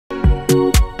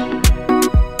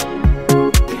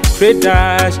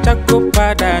Fredas Chaco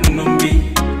Pada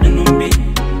Numbi,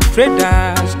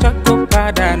 Fredas Chaco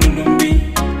Pada Numbi,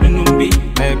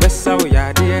 Bessa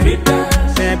Yadi,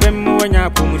 Sebemo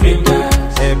Yapum,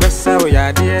 Bessa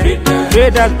Yadi,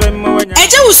 Fredas Bemo.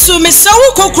 Ejo me so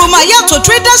kokroma ya to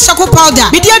Traders Chaco powder.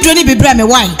 Media droni be bra me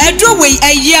wine. Edro we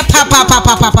a year papa.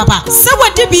 Se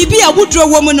wade bibi a wudro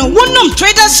wo mu no wonnom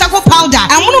Traders Chaco powder.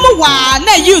 Amono wa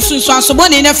na use so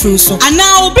asobone na fru so.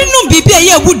 Ana obi nom bibi a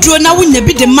ye wudro na wonya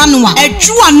bi de manuwa.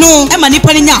 Edwo ano e ma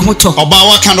nipa nya ahoto. Oba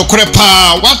wa kan dokore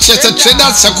pa wa chete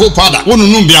Traders Chaco powder. Wonu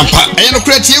num biampa. Eye no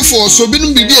kure tiefo so bi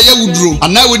num bibi a ye wudro.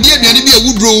 Ana wodi aduane bi a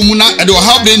wudro mu na e de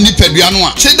ha bre nipa duano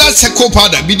a. Traders Chaco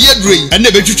powder bi de adroi.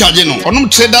 Ene betwitwaje no. Onom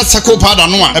Traders Chaco powder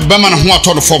no a e ba ma na ho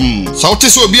ato do fom. Sa wote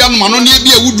so obi anu ano ne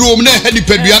bi a wudro mu na ha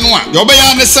nipa duano a. Yo be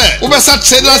ya ne se wo be sa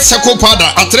Traders Chaco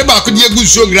powder atre ba ko de agu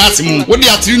so grass mu. Wo de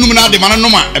atre num na de ma no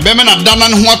ma e be me na dana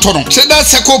ne ho ato no.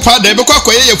 Traders Chaco powder e be kwa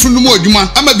koye yefunu mu adwuma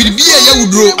ama biribi a ye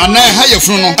wudro ana ha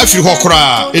yefunu no afiri ho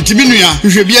kora. Etimi nua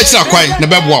hwehwe bi akira kwai na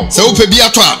be boa. Se wo pe bi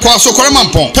ato a kwa so kore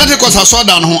mampon. Pentecost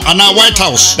asoda no ho ana White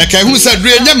House. Da kai hu se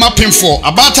dure nya mapemfo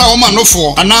abata wo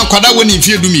manofo ana kwada woni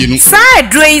mfie dumienu. Sa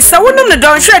dure sa wonum ne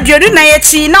don hwe aduadu na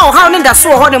yechi na o ha no da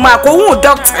so ho ne ma ko hu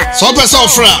doctor. So person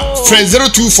ofra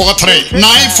 0243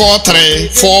 943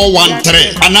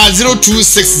 413 ana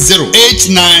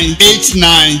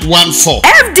 0260898914.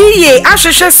 FDA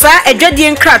ahwehwe sa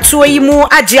adwadie nkratoa yi mu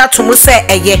age atomo se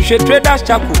eye. Hwe Traders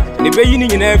Chaco ne be yi ni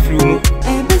nyina afiri mu.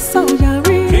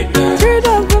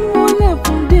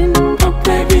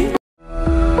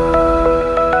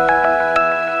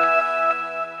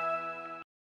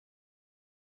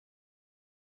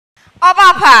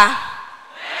 Obaapa.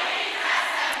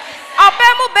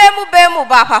 Obemu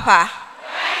ba papa.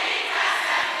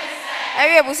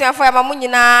 Ewe ebusiafo ya mamu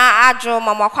nyina adwo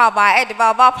mamakwa ba e de ba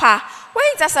Obaapa.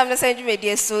 When tasam na senju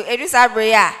medie so edusa abre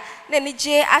ya na ni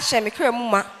je ahye mekra mu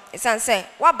ma esan se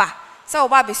waba se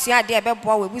oba besua de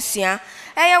ebeboa webusua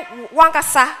eye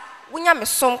wankasa wonya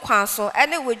mesom kwan so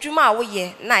ene wedwuma a wo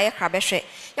ye na ye kra behwe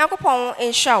yankopon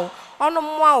enshaw ono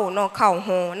moa wo no ka wo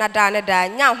ho na da ne da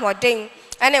nya hoden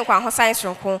ene nkwa ho science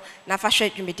ronko na fa hwe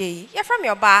dwumede yi ye from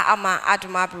your ba ama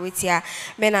adoma abretia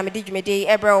me na me di dwumede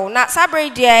ebrewo na sabre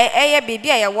de eye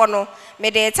bebi a ye wo no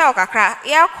me de ta okakra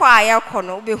ye kwa ye ko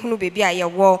no obehunu bebi a ye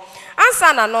wo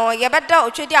ansa na no ye beda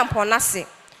otwedi ampon na se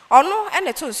ono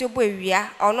ene to nso bo awia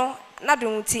ono na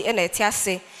donti ene eti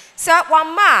ase se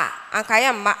wamma anka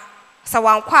ye mma sa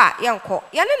wankwa ye nko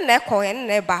ye ne na ekọ ye ne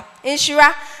na eba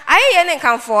enhira aye ye ne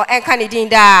nkanfo enka ne din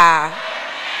da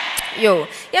yo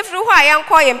ye fru ho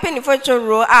ayanko ye mpenifo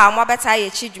choro a mo beta ye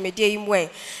chi dwumede yi mu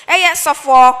eye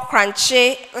sofo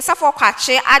kranche sofo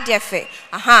kwache adefe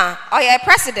aha oye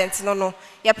president no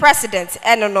ye president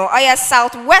eno no oye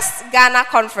Southwest Ghana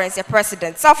Conference ye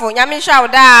president sofo nyame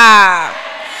shawda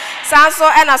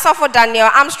sanso ena sofo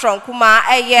Daniel Armstrong kuma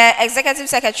eye executive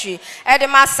secretary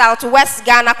edema Southwest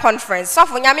Ghana Conference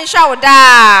sofo nyame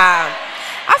shawda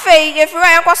afi ye fru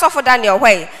ayanko sofo Daniel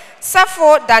wey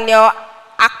sofo Daniel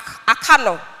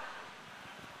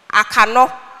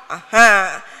Akano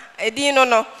aha edino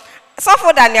no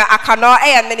sofo Daniel Akano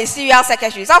ministerial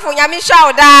secretary sofo nyame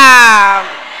shawda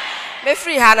me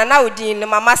free ha na odin no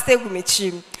mama stay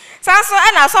gumechim sanso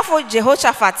na sofo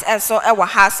Jehoshaphat enso ewa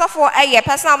ha sofo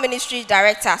personal ministry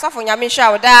director sofo nyame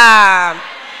shawda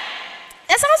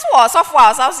esanso sofo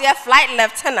also ye flight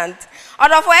lieutenant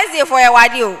order for SD for your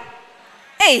wadi o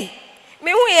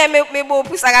me hu ye me bo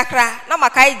pusagakra na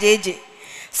makai jeje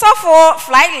sofo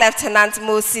flight lieutenant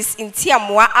Moses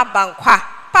Intiamwa Abankwa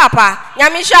papa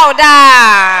nyame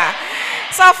shawda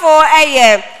sofo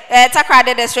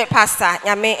Takrade district pastor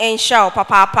nyame enshaw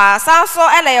papa sanso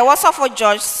ye sofo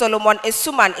George Solomon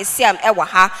Esuman Esiam ewa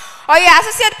ha oye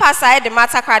associate pastor de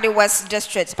Takrade West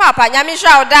district papa nyame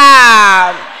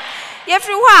shawda ye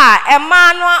free wa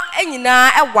ema no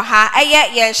enyina ewa ha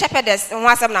ye shepherdess ho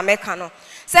asem na meka no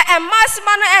se ema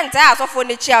sima no enta asofo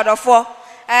ne chiadofo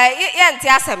ye nti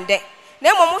asem de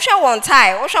na mo hwe won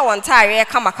tie wo hwe won tie ye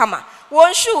kama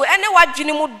won shoe ene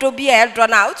wadwini mu do bi e do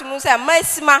na otumu se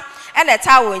masima ene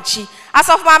ta wonchi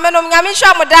asofo ma menom nyame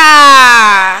hwa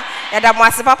da ya da mo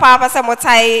ase papa se mo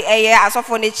tie eye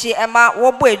asofo ne chi ema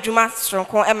wo bo adwuma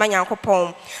sronko ema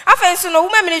nyankopon afenso no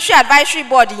women ministry advisory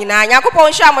board yina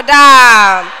nyankopon hwa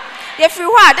da ye free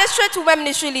wa district women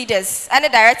ministry leaders ene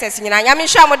directors yina nyame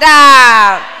hwa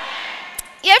da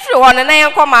ye free one na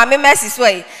yanko ma me mercy so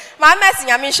yi ma mercy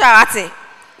nyame hwa ate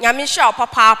nyame hwa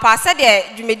papa se de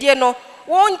dwumedie no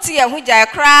won't see a huja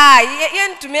cry,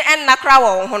 yen to me and na cry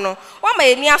or hono. What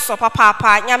may near so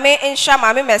papa, Yame and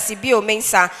Shama Messi Bio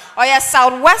Mensa, or your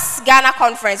Southwest Ghana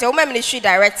Conference, your ministry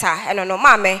director, and no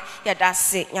mamma, ya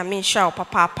that's it, Yamin Shaw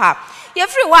papa. You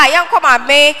free why young come and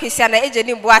make Christiana agent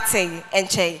in Boate and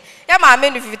Che. Yama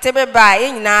men if you table by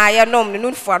in na ya nom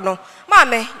noon for no.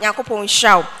 Mamma, Yakopon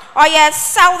Shaw. Or your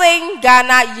Southern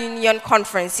Ghana Union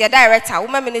Conference, your director,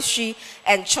 women ministry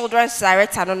and children's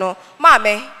director, no,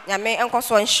 Mamma, Yame, Uncle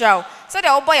Swan Show. So the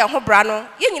old boy and Hobrano,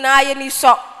 you and I, any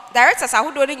so directors are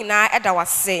who doing in I at our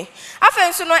say. I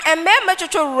feel so no, and men much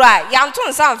to right, young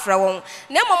tone sound for one.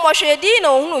 No more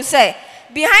Dino who say,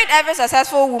 behind every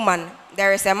successful woman,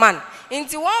 there is a man.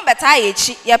 Into one better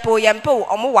age, Yapo Yampo,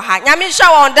 or Mowaha, Yamin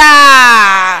Show on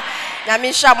da.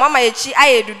 Yamisha mama echi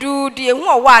aye dudu die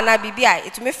hu wa na bibia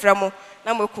etumi fremo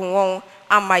na mokun won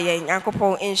amaye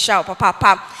yankopon insha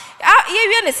papa ye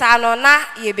wie ne sa no na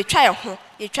ye betwa ye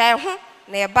ho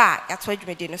na ye ba ya to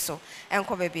adwumede no so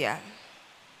enko bebia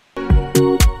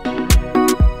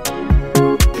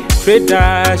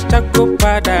Fredas chako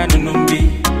pada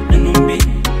nunumbi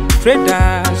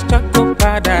Fredas chako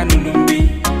pada nunumbi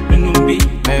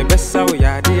me besa wo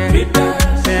ya de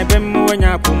Fredas se bemmo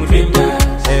nya pomudi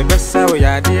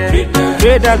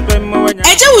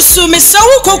Eje usu me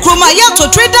sawu kokroma ya to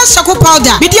traders shako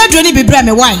powder media drone bibra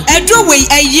me wine edro we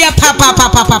eye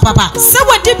papa se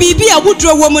wade bibi a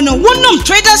wudro wo mu no wonnom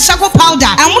traders shako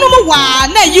powder amono mo wa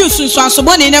na use so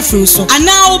asobo ne na fru so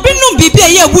ana obinum bibi a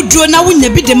ye wudro na wonya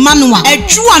bi de manwa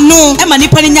edwo ano e ma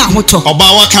nipa ne nya ahoto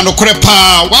oba wa kan no kore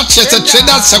pa wa chete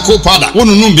traders shako powder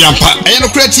wonunum biampa eye no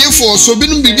kore tiefo so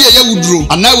binum bibi a ye wudro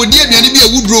ana wodi aduane bi a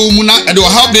wudro mu na e de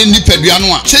ha bre nipa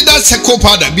duano a traders shako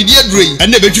powder bidi adroi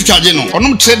ene betwitwaje no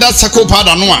onom traders shako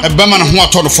powder no a ebema ne ho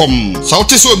ato no fom sa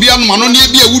wote so obi anu no ne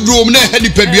bi a wudro mu na ha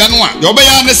nipadua no a ye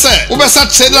obeya ne se obesa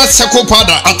traders shako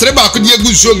powder atre ba ko de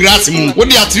agu so grass mu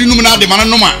wodi atre num na de man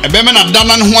no ma ebema na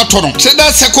dana ne ho ato no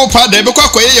traders shako powder ebekwa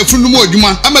koye yefunu mu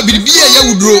adwuma ama biribi a ye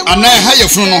wudro ana ha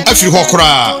yefunu no afiri ho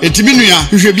kora etimi nua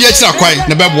hwehwe bi akira kwai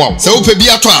na beboa se wope bi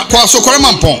ato a kwa so kore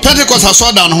mampon Pentecost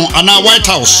asoda no ho ana White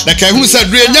House da kai hu se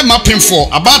dure nya mapemfo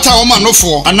abata wo ma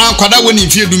nofo ana kwada woni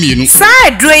mfie dumienu sa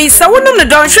dre sa wonum ne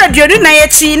don hwe aduane na ye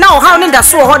chi na o haw ne da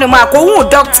so ho ne ma ko hu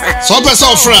doctor so person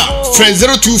ofra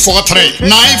 0243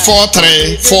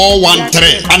 943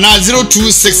 413 ana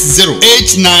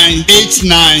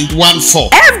 0260898914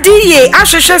 FDA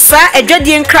ahwehwe sa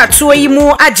adwadie nkratoa yi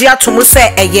mu age atomo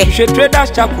se eye hwe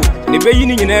traders chako ne beyi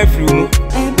ni nyina afiri mu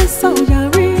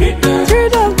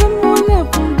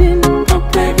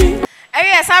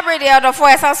Sabre the other for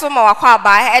a so more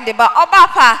by Ediba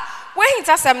Obaapa. When he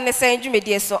does some the same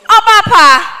Jumidi so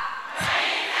Obaapa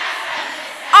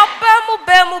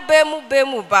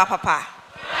Bemu Papa.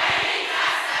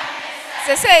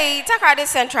 Say Takade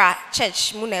Central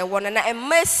Church Mune one and a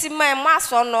mercy my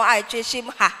master no I chase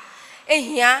him ha.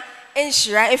 Here and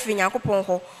Shira if in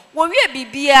Yakoponho. When we be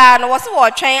beer no was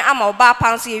what train am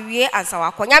Obaapa we answer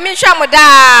our Yamin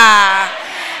Shamuda.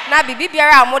 Na bibi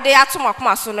biara amode atoma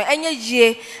koma so no enye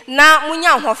yie na munya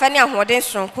hofa ne ahoden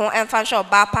soronko emfa hwe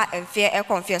Obaapa emfie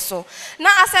ekonfie so na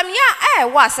asem ya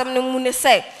wa asem no mu ne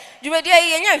say dwumedie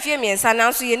ye nya mfie miensa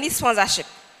na so ye ni sponsorship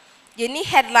ye ni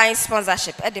headline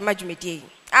sponsorship e de ma dwumedie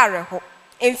areho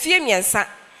emfie miensa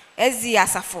ezi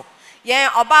asafo ye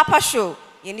Obaapa show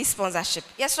ye ni sponsorship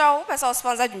yes so person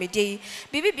sponsor dwumedie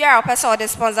bibi biara person the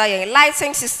sponsor ye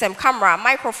lighting system camera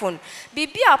microphone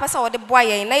bibi a person the boy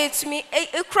ye na yetumi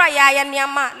ekura ya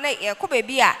niama na ye ko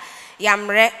bebi a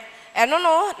yamre eno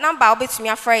no number obetumi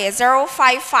afra ye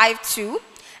 0552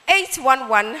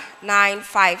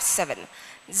 811957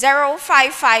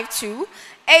 0552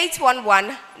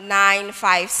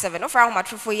 811957 ofra ho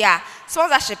matrofo ya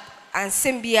sponsorship and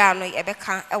sembia no ye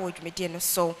beka e wodwumedie no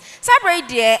so sabre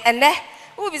die ene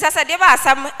Ubi sasa deba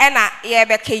asam ena ye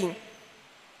bekin.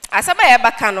 Asaba ye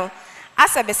baka no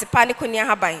asa besipa ne konia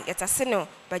haban yetase no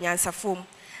banyansafom.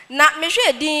 Na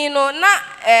mehwe din no na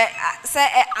se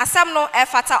asam no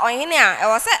fata ohene a e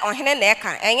wo se ohene na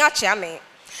eka enya chia me.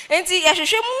 Enti ye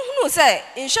hwehwe mu hunu se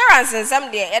insurance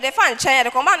nsam de ye de fa nchen ye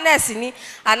de command nurse ni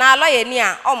ana lawyer ni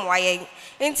a omwa ye.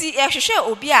 Enti ye hwehwe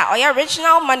obi a oya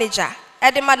regional manager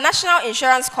at the National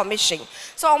Insurance Commission.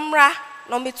 So omra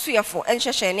no me tuyefo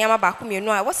enhwehwe niam ba ko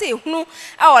mienu a wo se ehunu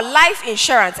our life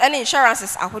insurance and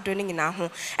insurances ahodo ni nyina ho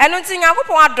eno nti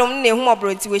yakopon adom na ehu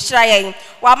obro nti we hira yen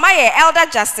wa ma ye elder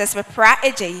justice bepra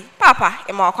ejeyi papa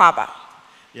e ma akwa aba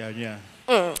yeah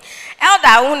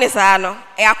elder hu ne sa no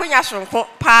e akonya soronko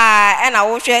pa e na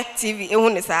wo hwe tv ehu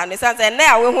ne sa no sanse na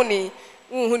ya we hu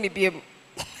ni biem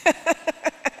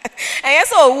ɛyɛ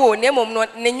sɛ owu na mmom no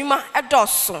n'enyuma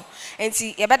ɛdɔso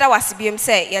enti yɛbɛda wase biem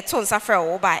sɛ yɛto nsa frɛ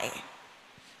wo bae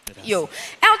yo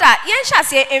elder yɛnhyɛ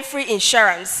aseɛ free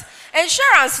insurance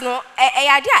no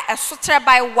ɛyɛ ade a ɛsotrɛ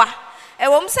by wa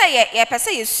ɛwɔ m sɛ yɛpɛ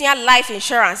sɛ yɛsua life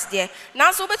insurance deɛ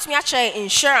nanso wobɛtumi akyerɛ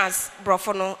insurance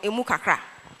brɔfo no emu kakra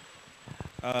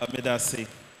medase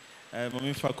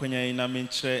mami fa konya ina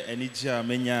menkyerɛ anigye a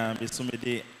menya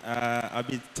mesomede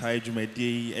abitai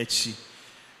dwumadie akyi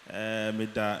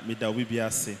meda wibi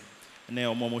ase na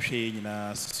ɔmo hwɛ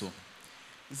nyinaa so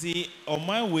zi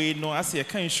ɔman wei no ase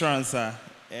yɛka insurance a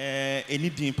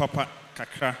ɛni din papa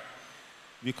kakra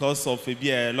because of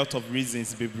a lot of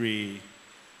reasons bebree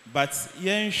but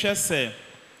yɛnhwɛ sɛ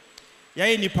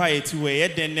yɛayɛ nipa yɛti wɔ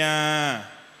yɛdɛn a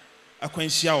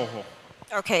akwanhyia wɔ hɔ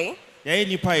okay yɛayɛ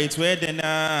nipa yɛti wɔ yɛdɛn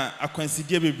a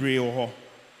akwansidie bebree wɔ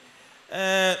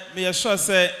hɔ meyɛ sure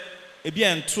sɛ ebi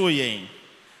ɛntoo yɛn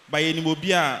ba yɛnim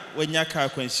obi a wanya ka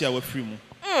akwanhyia wafiri mu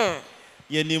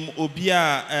yɛnim obi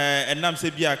a ɛnam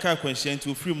sɛ bi a ka akwanhyia nti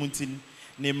ofiri mu nti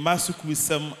ne mma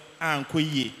sukuusɛm ankɔ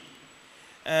yie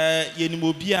yɛnim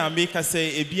obi a meka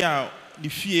sɛ ebi a ne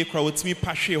fie kora wɔtumi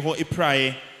pahwee hɔ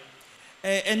epraeɛ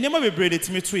nneɛma bebree de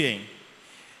tumi to yɛn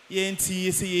yɛnti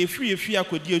sɛ yɛfiri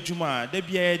akɔdi adwuma a da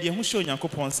biara deɛ ho hyɛ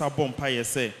onyankopɔn nsa bɔ mpaeɛ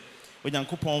sɛ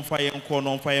onyankopɔn mfa yɛn nkɔ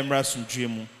no mfa yɛn mmra asomdwoe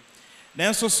mu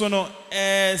nanso so no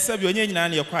sɛbi onye nyinaa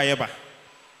ne yɛkɔ ayɛba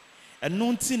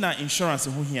ɛno nti na insurance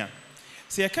ho hia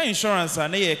sɛ yɛka insurance a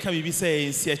na yɛka biribi sɛ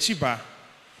yɛnsi akyi ba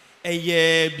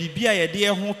ɛyɛ biribi a yɛde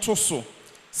yɛn ho to so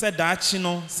sɛ daakye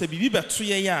no sɛ biribi bɛto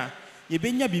yɛn a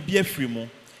yɛbɛnya biribi afiri mu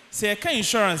sɛ yɛka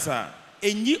insurance a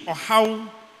ɛnyi ɔhaw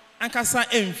ankasa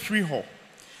ɛmfiri hɔ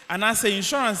anaasɛ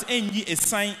insurance ɛnyi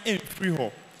esan ɛmfiri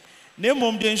hɔ na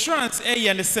mmom de insurance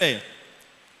ɛyɛ ne sɛ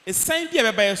esan bi a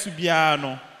bɛba yɛ so biara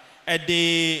no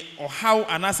ɛde ɔhaw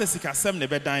anaasɛ sikasɛm na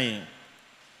ɛbɛdan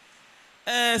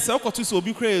yɛn sɛ wokɔto sɛ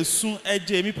obi kora esu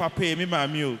ɛgye mi papa mi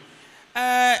maame o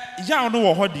yaw no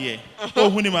wɔ hɔ deɛ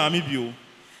ɔhu ne maame bio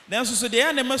nanso so deɛ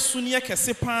yɛ na ɛma su no yɛ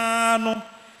kɛse paa no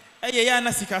ɛyɛ yɛ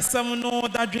na sikasɛm no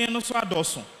dadwen no so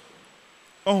adɔso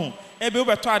ɔho ebe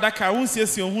wobɛtɔ adaka wo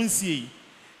nsiesie ho nsie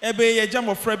ebe yɛgya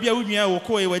mmɔfra bi a wo nua wɔ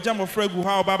kɔ yɛgya mmɔfra gu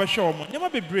ha ɔba bɛhwɛ wɔn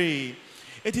nneɛma bebree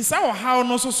eti saa ɔhaw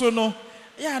no so no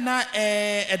yɛ na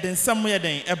ɛde nsɛm yɛ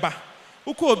den ɛba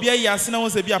wokɔ obi ayi ase na wo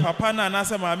sɛ bi a papa na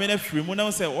anaasɛ maame na firi mu na wo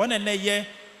sɛ wɔn na yɛ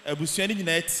abusua ne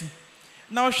nyinaa ti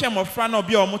na wohwɛ mmɔfra na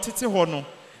obi a wɔn tete hɔ no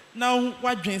na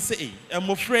wadwen sɛ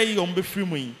mmɔfra yi wɔn bɛfiri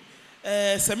mu yi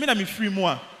sɛ me na me firi mu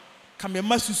a ka me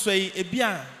ma susua yi ebi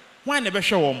a wɔn na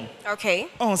bɛhwɛ wɔn okay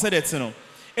ɔhun sɛ dɛte no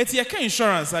eti yɛka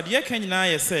insurance a deɛ yɛka nyinaa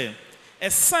yɛ sɛ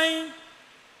ɛsan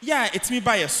yɛ a etimi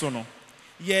ba yɛ so no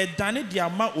yɛ dane de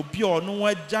ama obi a ɔno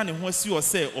wagya ne ho asi wɔ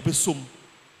sɛ ɔbɛsom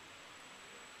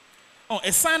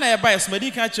ɛsan na yɛba yɛ so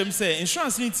mɛdi kan kyerɛm sɛ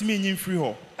insurance ne ntumi nyi mfiri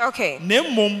hɔ okay na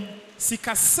mmom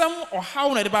sikasɛm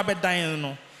ɔhaw na yɛde ba bɛdan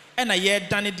no ɛna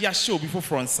yɛdane de ahyɛ obi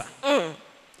foforɔ nsa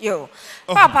yo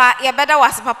papa yɛbɛda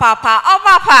wase papa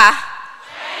ɔbapa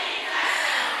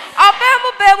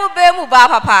ɔbɛmu ba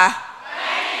papa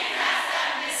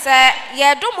sɛ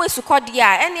yɛdom esukɔdeɛ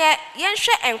a ɛne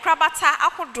yɛnhwɛ nkrabata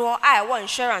ahodoɔ a ɛwɔ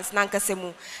insurance nankasa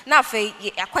mu na afei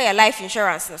akɔyɛ life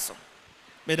insurance no so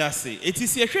medase eti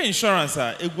si ehwɛ insurance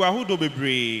a egu ahodoɔ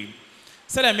bebree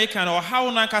sɛ dɛ meka no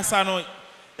ɔhaw nankasa no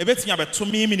ebetumi abɛto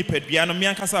me nipadua no me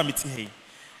ankasa meti hɛ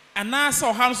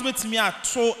anaasɛ ɔhaw no so betumi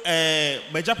ato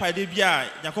magyapade bi a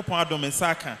Nyankopɔn adom nsa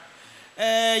aka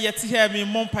yɛte hɛ me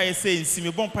mmɔ mpaeɛ sɛ nsi me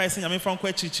bɔ mpaeɛ sɛ Nyame fa nkɔ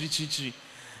akyirikyirikyirikyiri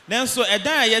nanso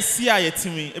ɛdan a yɛsi a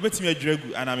yɛtimi ebetumi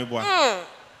adwiragu ana meboa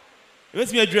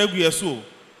ebetumi adwiragu yɛ so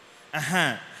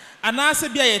anaasɛ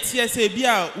bi a yɛte sɛ bi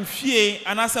a ufie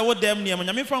anaasɛ wo dɛm nneɛma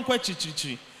Nyame fa nkɔ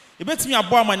akyirikyirikyiri ebetumi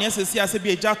abɔ amaneɛ sɛ si asɛ bi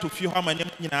agya to fie hɔ amaneɛ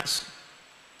nyinaa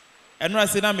hye ɛno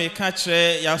ase na meka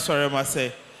kyerɛ yɛasɔre ma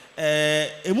sɛ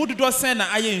emu dodoɔ sɛn na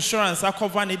ayɛ insurance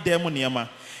akɔva ne dɛm nneɛma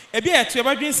ebi a yɛto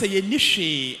yɛbɛdwen sɛ yɛni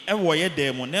hwee ɛwɔ yɛ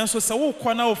dɛm mu nanso sɛ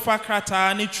wokɔ na wofa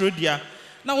krataa ne twerɛdua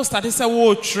na wo start sɛ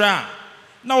wo tra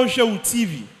na wo hwɛ wo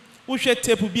TV wo hwɛ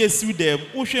tape bi esiw dem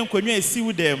wo hwɛ nkonnwa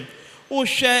esiw dem wo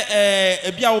hwɛ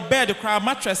ebi a wo bed kra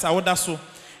mattress a wo da so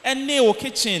ɛne wo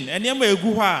kitchen ɛne ma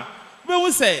egu hɔ a wo hu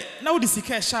sɛ na wo di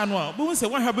sika ɛhya no a wo hu sɛ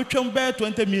wo ha betwam bɛ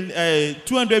 200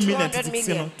 million titisi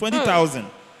no 20,000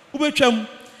 wo betwam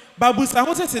babusa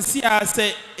ho sɛ si a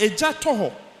sɛ eja tɔ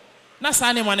hɔ na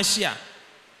saa ne ma ne hye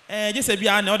a gye sɛ bi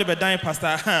a na wo de bɛdan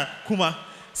pastor kuma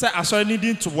sɛ asɔre ne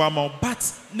din to boama but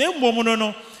na mmom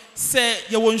no sɛ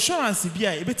yɛwɔ insurance bi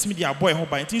a ebetimi de abɔ ɛho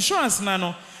ban nti insurance na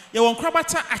no yɛwɔ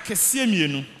nkrabata akɛseɛ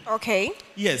mienu okay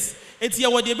yes eti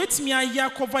yɛwɔ de ebetimi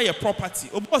ayɛ cover yɛ property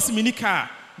obi ɔsi mini car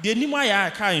de anim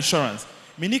ayɛ car insurance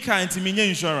mini car nti minya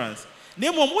insurance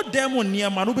na mo mo dem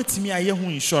nneɛma no betimi ayɛ ho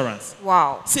insurance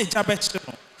wow say jabɛkyerɛ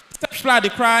no flood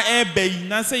cry ebe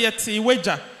na say yɛte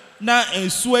wagya na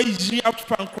nsuo ayi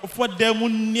afa nkrɔfo dem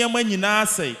nneɛma nyinaa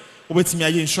sɛ obetimi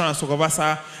ayɛ insurance cover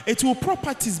saa etu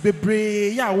properties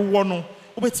bebree ya wo no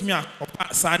obetimi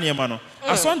akɔpa saa nneɛma no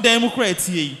ason dem kura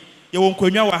etie ye wɔ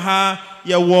nkonnwa wɔ ha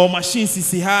ye wɔ machine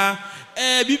sisi ha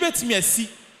bi betimi asi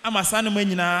ama saa nneɛma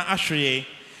nyinaa ahweye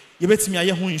ye betimi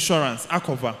ayɛ ho insurance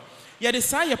cover ye de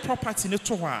saa ye property ne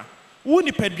to hɔ a wo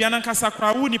ni padua na nkasa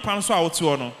kora wo ni pan so a wote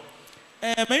hɔ no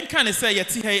men kan say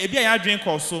yɛte ha ebi a yɛadwen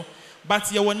kɔ so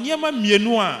but ye wɔ nneɛma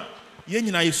mienu a ye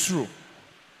nyina ye suro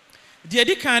de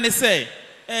di kan ne say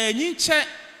nyinkyɛ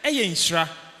ɛyɛ nhyira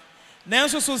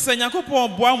nanso so sɛ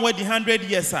Nyankopɔn boa mo adi 100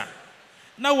 years a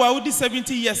na wa wodi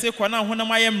 70 years ekɔ na honam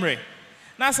ayɛ mmerɛ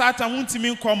na saa ata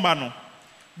huntimi nkɔmba no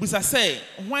busa sɛ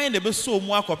hwan na be so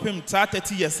mu akɔpem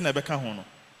 30 years na bɛka ho no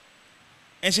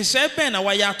enhyehyɛ bɛn na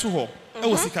wayɛ ato hɔ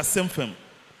ɛwɔ sika semfam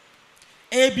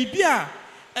bibia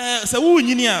sɛ wo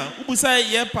nyini a ubusa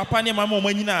ye papa ne mama mo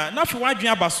nyina na hwe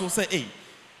wadwen aba so sɛ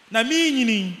na me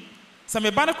nyini sɛ me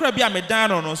ba no kora bi a me dan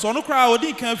no so no kora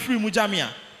odi kan firi mu gyame a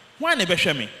hwan na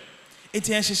bɛhwɛ me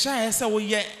enti enhyehyɛ sɛ wo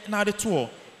ye na de to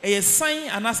hɔ sign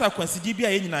anasa kwansidi bi a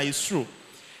ye nyina ye suro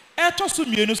ɛtɔ so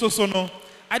mienu so no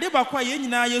ade ba kwa ye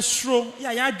nyina ye suro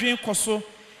ya adwen kɔ so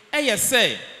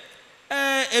sɛ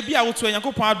ebi a woto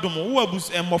Nyankopɔn adom wo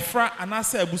mmɔfra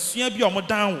anasa abusua bi a ɔmo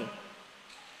dan wo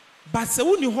but sɛ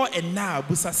woni hɔ ɛna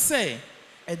busa sɛ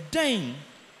ɛdan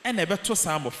ɛna ɛbɛto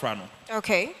saa mmɔfra no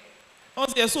okay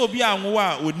ɔsɛ yɛ sɛ obi a nwo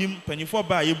a onim panifo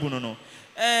ba a yɛbu no no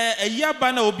ɛyi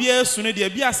aba na obi esu ne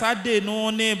deɛ bi a saa day no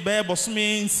ne bɛ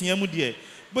bɔsome nsia mu deɛ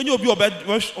bɛnyɛ obi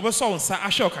ɔbɛsɔ wo nsa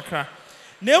ahyɛ kakra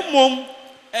na mmom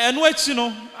ɛno akyi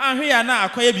no ahwe ya na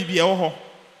akɔyɛ bibi ɛwɔ hɔ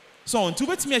so nti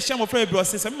wobɛtumi ahyia mmɔfra bi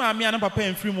ɔsɛ sɛ maame a na papa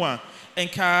mfiri mu a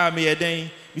ɛnka meyɛ dɛn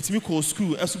bitimi kɔ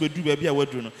school ɛso bɛduru baabi a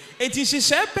waduru no enti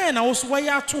nhyehyɛ bɛn na wo so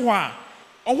wɔyɛ ato hɔ a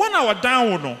ɔwɔ na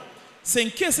wɔdan wo no sɛ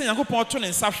nke sɛ Nyankopɔn ɔto ne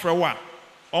nsa frɛ wo a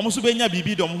ɔmo so bɛnya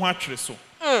biribi de ɔmo ho atwere so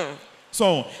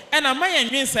so ɛna ma yɛn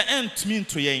nwen sɛ ɛntumi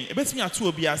nto yɛn ɛbɛtumi ato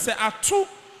obi a sɛ ato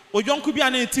odwonko bi a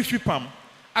ne ti fipam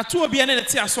ato obi a ne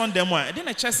te asɔndam a ɛde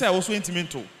na kyɛ sɛ wo so ntumi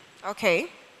nto okay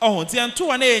nti ɛnto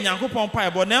wa na yɛ Nyankopɔn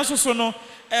paebɔ nanso so no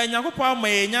Nyankopɔn ma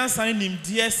yɛ nyansa ne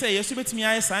nimdeɛ sɛ yɛso bɛtumi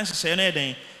ayɛ saa nhyehyɛ no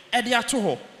ɛden ɛde ato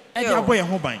hɔ ɛde abɔ yɛn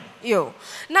ho ban yo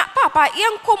na papa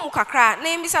yɛnkɔ mu kakra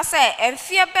na mbisa sɛ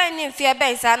ɛmfie bɛn ne mfie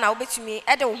bɛn saa na wobɛtumi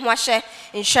ɛde wo ho ahyɛ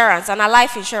insurance ana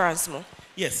life insurance mo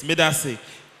yes me da say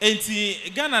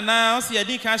enti Ghana na ɔsɛ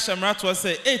yɛde ka hyɛmra to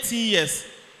sɛ 18 years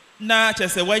na kyɛ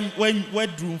sɛ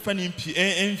waduru mfa ne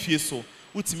mfie so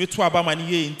wotumi to aba ma ne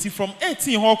yɛ enti from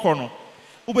 18 hɔ kɔ no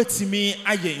wobɛtumi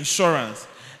ayɛ insurance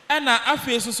ɛna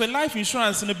afei so life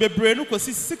insurance no bebree no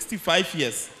kɔsi 65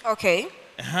 years okay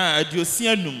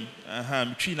adiosia num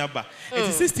metwi na ba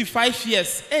it 65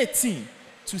 years 18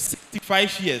 to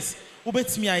 65 years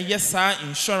wobɛtumi ayɛ saa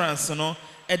insurance no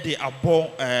ɛde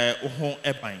abɔ ho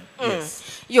ɛban yes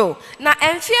yo na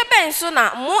ɛmfie bɛn so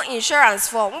na mo insurance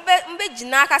for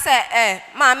mbɛgyina aka sɛ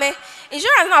maame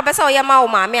insurance na ɔbɛsɛ ɔyɛ ma wo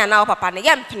maame ana wo papa no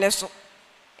yɛmpene so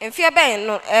ɛmfie bɛn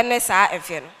no ɛne saa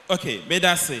ɛmfie no okay me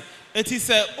da say it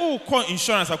is call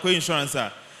insurance akɔ insurance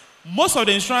most of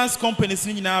the insurance companies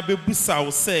ni nyinaa bebusa wo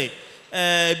sɛ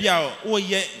bia wo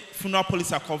yɛ funeral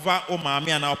policy cover o maame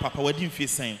ana o papa wadi mfie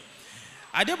sɛn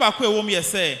ade ba ko ɛwɔ mu yɛ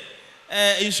sɛ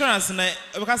insurance na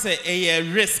ɛbɛka sɛ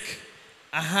ɛyɛ risk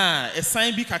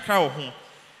ɛsan bi kakra wɔ ho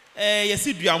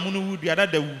yɛsi duamu no wu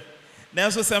duadada wu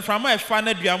nanso sɛ mframa ɛfa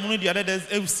na duamu no duadada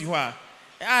ewusi hɔ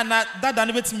a na dada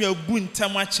no betimi abu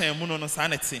ntam akyɛn mu no saa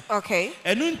na te okay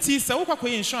ɛnu nti sɛ wo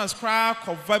kwakɔ insurance kra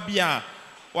cover bi a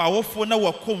wa wofo na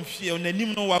wa komfie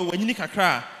n'anim no wa wanyini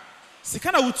kakra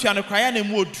sika na wotua no kra ya na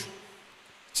mu odu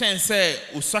kyɛn sɛ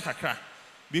osua kakra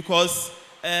because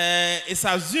it's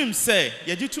assumed say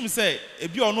yejitum say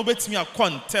ebi ono betimi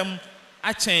akɔntem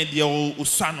akyɛn deɛ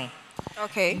osua no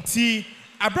okay nti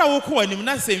abra wo kɔ anim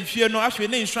na sɛ mfie no afei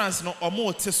na insurance no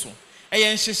ɔmo te so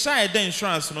ɛyɛ nhyehyɛ ɛda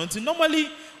insurance no nti normally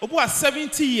obu a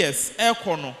 70 years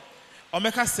ɛkɔ no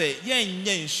ɔmɛka sɛ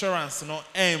yɛnyɛ insurance no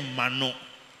ɛmma no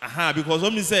because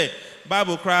omni say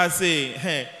Bible cry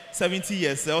say 70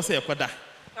 years also ekoda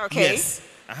okay yes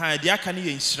dia aka ne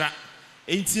yenhyira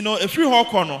enti no every hɔ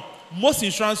kɔ no most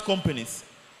insurance companies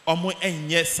omo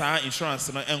enye saa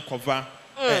insurance no encover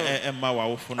emma wa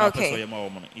wofo no person yema wo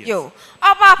no yes yo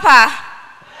Obaapa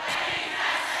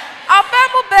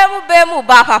abemu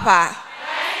ba papa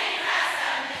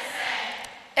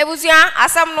ebusia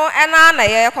asam no ena na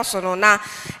ye koso no na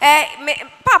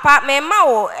papa me ma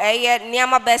wo ye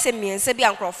niama ba se miense bi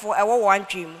ankrofo ewo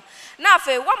wantwe mu na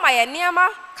afa wo ma ye niama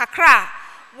kakra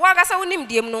wagasa wonim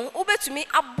diem no wobetumi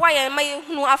aboa yan ma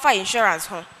yehunu afa insurance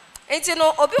ho enti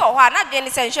no obi wo ho a na de ni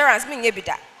say insurance me nye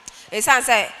bida esan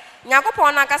say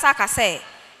nyakopon na kasa ka say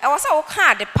e wo say wo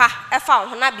ka de pa e fa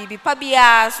ho na bibi pa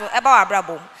bia so e ba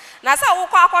wabrabom na say wo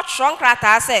kwa akotro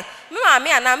nkrata say me ma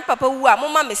me ana me papa wu a mo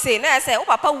ma me say na say wo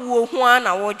papa wu ho a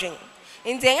na wo dwen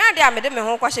enti enya de a me de me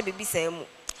ho kwa hye bibi say mu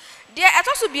de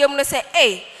etoso biem no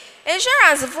say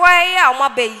insurance for ya o ma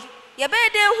bayi ye be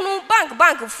de hunu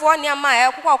bank for niama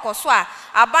e kokoso a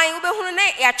aban wo be hunu na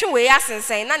ya twe we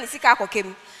asensen na ne sika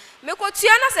akokem me ko tua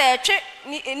na se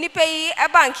twe ni pay e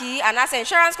bank yi ana se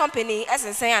insurance company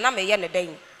asensen ana me ye ne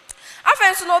dan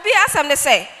afen so no bi asem ne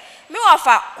se me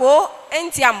wafa ko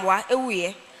entiamwa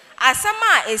ewuye asem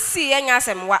a esi enya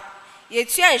asemwa ye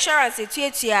tua insurance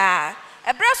etua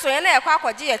e breso ye na ye kwa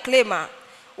akwaje ye claim a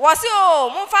wo se o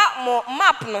mfa mo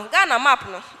map no Ghana map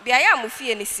no bia ya mo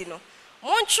fie ne si no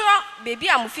monchro baby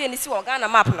amufie ni si wo Ghana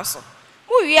map no so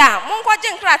mu wi a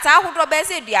monkwaje nkrata ahodo be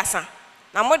se duasa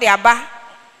na mo de aba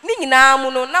ni nyina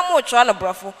mu no na mo chro no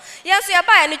brofo yeso ye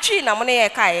ba ya ne twi na mo ne ye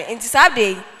kae enti sa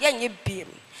be ye nye biem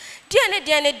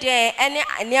die ne ene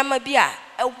aniama bi a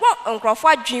ewo nkrofo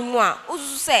adwen mu a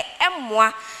ozuzu se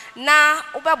emmoa na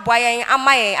obeboa yen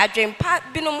ama yen adwenpa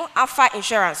binom afa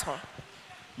insurance ho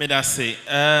me da say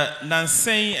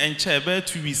nansen enche be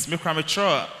 2 weeks me kra me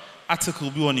chro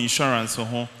article be on insurance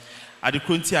ho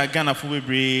adekronti a Ghana for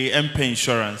bebre empa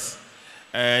insurance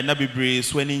na bebre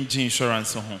so any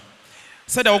insurance ho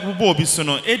said that ogbogbo obi so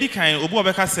no edi kan obi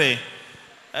obeka say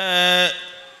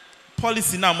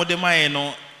policy na mo de maye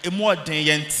no emu oden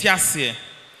ye ntiase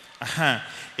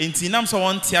enti nam so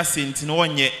won ntiase enti no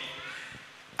wonye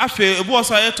afi obi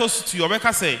oso ayeto sutu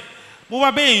obeka say mo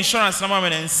ba be insurance na ma me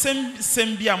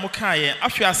nsem bia mo kan ye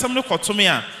afi asem no kotome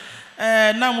a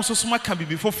na mo so maka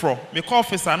bibi foforo me call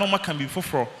officer na maka bibi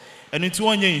foforo enu ti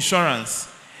wonye insurance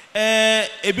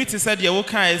ebi ti said ye wo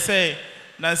kan say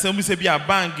na nsem bi se bi a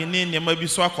bank ni nema bi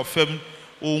so akofam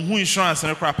ohun insurance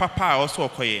ne kra papa a so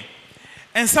okoye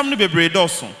ensam no bebre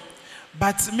doso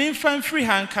but me fan free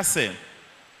hand ka say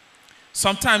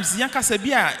sometimes yan ka say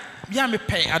bia me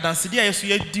pay adanse dia yeso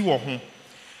ye di wo ho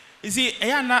isi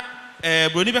eya na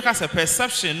broni be ka say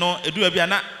perception no edu bia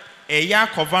na eya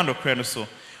cover no kre no so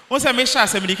once me sha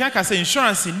say me kan ka say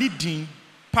insurance needing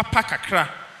papa kakra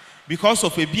because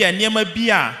of a bia niema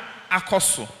bia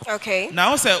akoso okay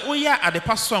now say oya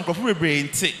adepa so nkrofo bebre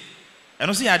nti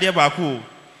eno so ya ade ba ko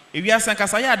ewi asan ka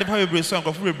say ya adepa bebre so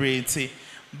nkrofo bebre nti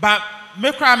but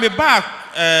me kra me back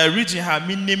region ha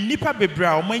minim nipa bebre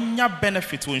a o manya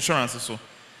benefit to insurance so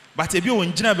but ebi o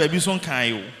ngina ba bi so nkan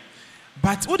yo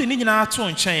but wo de ni nyina to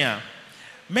nchen a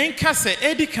men ka say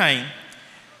edi kan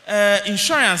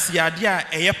insurance ya ade a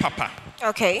eye papa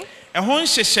okay ehon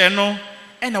hyehye no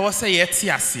na wo say ye ti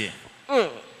ase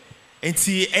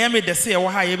enti me de say wo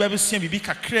ha ye ba besua bibi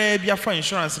kakra bi afa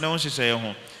insurance na won hyehye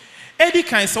ho edi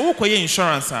kan say wo koye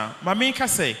insurance a ma men ka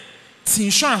say ti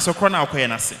insurance okro na akoye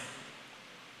na se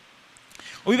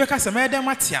obi be ka say ma dem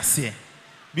ati ase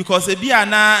because e bia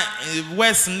na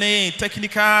west ne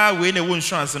technical we na wo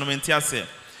insurance no menti ase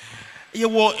ye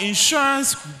wo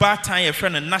insurance ba tan ye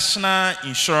friend National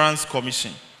Insurance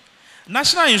Commission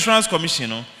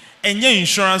no enye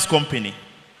insurance company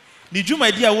ni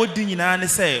dwumadi a wodi nyina ne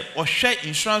say ohwe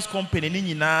insurance company ni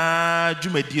nyina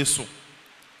dwumadi so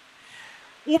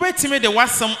wo betime de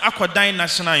wasam akodan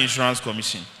National Insurance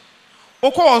Commission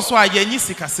okọ so a yanyi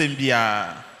sika sem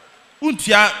bia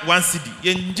untua 1 cedi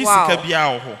yanyi sika bia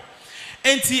ho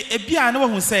enti ebia na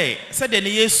wahu say de ne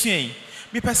yesuan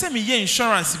me pese me ye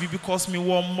insurance bi because me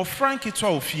wo mo frank to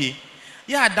ofie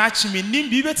ya adachi me nim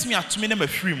bi betimi atome na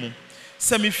mafiri mu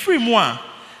se me free mu a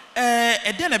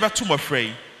ede na beto mo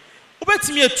free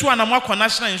obetimi etu anamo akọ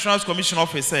National Insurance Commission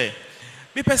office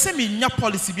me pese me nya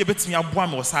policy bi betimi aboa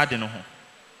me osade no ho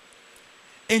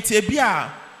enti ebia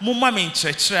mo ma me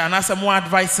nkyerɛkyerɛ anasa mo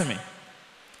advice me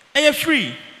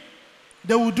free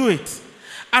they will do it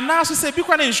and now so say bi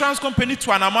kwa na insurance company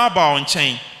to anamo aba on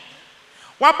chain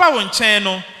waba on chain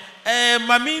no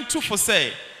ma me to for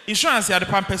say insurance ya de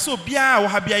pampeso bia wo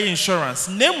ha bia insurance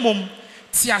nemom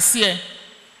ti ase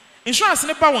insurance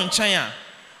ne ba won chain a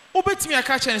obetimi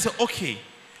aka chain say okay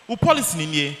wo policy ni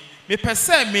nie me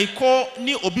pese me ko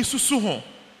ni obi susu ho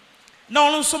na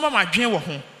ono so ma madwen wo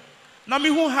ho na me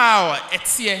hu how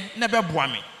etie na be boa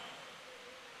me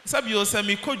sabi o say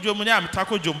me kodwom ni am ta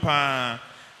kodwom pa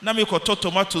na me ko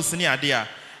tomatoes ni ade a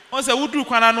on say wuduru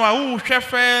kwana no a wo hwe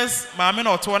first ma me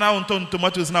na oto na wo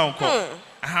tomatoes na wo ko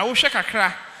aha wo hwe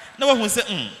kakra na wo hu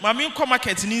say ma me ko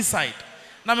market ni inside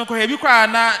na me ko hebi kwa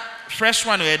na fresh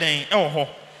one we den e wo ho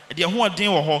de ho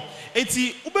odin wo ho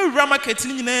enti wo be wura market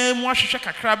ni nyina mu ahwehwe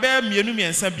kakra be mienu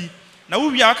miensa bi na wo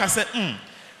wi aka say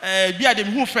bia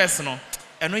dem hu first no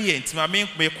eno ye ntima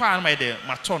me kwa na me de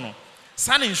mato no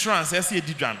san insurance ese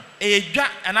edi dwa no dwa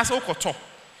anase wokoto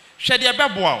hwe de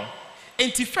beboa o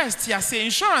enti first ya say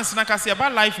insurance na ka say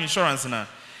about life insurance na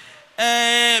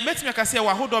metime ka say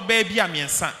wa hodo ba bia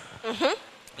miensa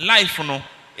life no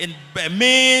in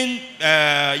main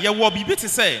ye wo bibi te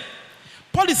say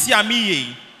policy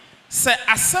amiye say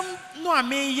asem no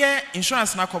ameye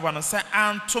insurance na cover no say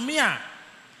antome a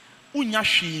unya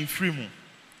hwe free mu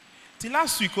ti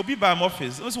last week obi by my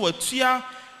office also watua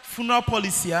funeral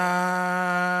policy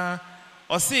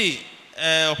or say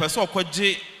person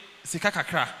okoje sika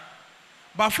kakra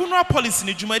ba funeral policy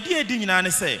ni dwumadi edi nyina ne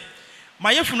say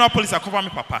my funeral policy cover me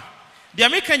papa the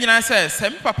American nyina say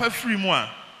me papa free mu a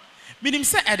minim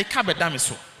say e de ka beda me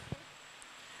so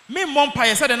me mompa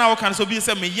ye say de na wo kan so bi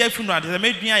say me ye funeral de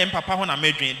me dwan ye papa ho na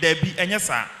me dwan da bi enye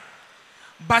sa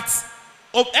but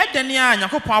of edeni a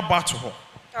nyakopon abato ho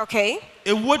okay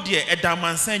e wodie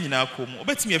edamansan nyina akom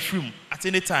obetimi afrim at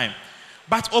any time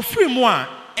but ofrim a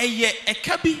eye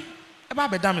eka bi e ba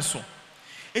beda me so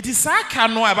eti saa ka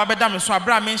no e ba beda me so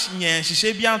abra me nye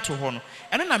hihye bi anto ho no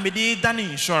eno na me de dane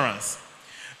insurance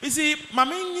isi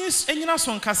mama enyina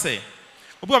so nka se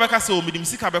obi obeka se o medim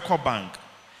sika be ko bank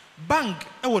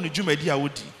e wo no dwumadi a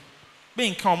wodi be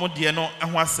nka omo de no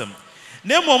ho asem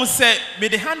na emom se me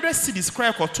de 100 cedis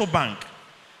cry ko to bank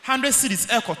 100 cedis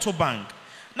e ko to bank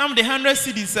now the 100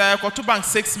 cedis got to bank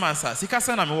 6 months sika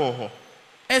say na me wo ho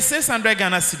 600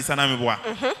 Ghana cedis na me boa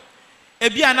e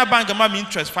bia na bank ma me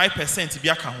interest 5%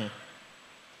 bia ka ho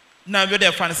na we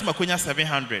dey finance makonya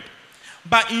 700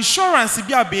 but insurance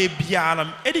bia be bia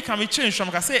na edi ka me change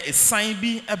insurance ka say a sign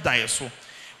bi e die so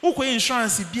wo ko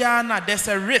insurance bia na there's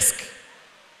a risk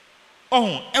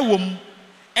oh e wom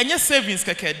enye savings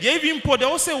keke dey even po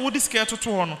dey say wo this care to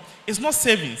ho no it's not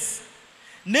savings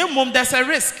name mom there's a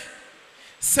risk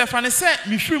Sefane say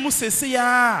me free mu sese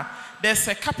ya there's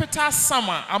a capital sum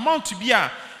amount to be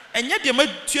a enye de ma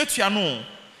tuatua no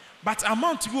but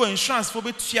amount to be insurance for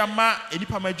betua ma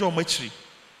enipa ma jo machiri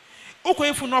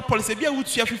ukoyefu no policy bia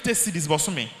wutua 50 cedis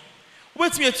boso me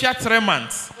wetumi atua 3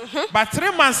 months but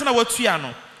 3 months na watua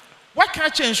no what can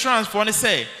change insurance for ne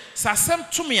say sasem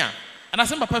to me and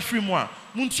asem papa free mu a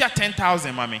muntua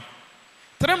 10,000 mame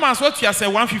 3 months watua say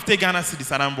 150 Ghana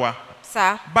cedis anamboa.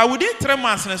 Sir. But within 3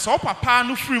 months, so papa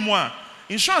no free more.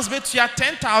 Insurance bet you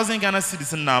 10,000 Ghana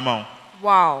cedis in now.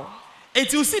 Wow.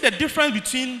 And you see the difference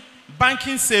between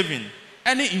banking saving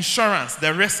and insurance,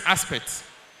 the risk aspect.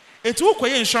 It will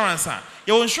require insurance.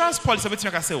 Your insurance policy bet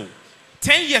you can say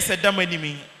 10 years at them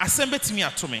enemy, assemble to me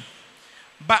at me.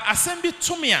 But assemble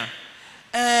to me,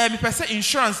 me person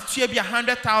insurance to be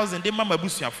 100,000, they mama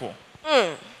boost you for.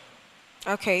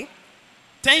 Okay.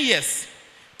 10 years.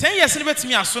 10 years in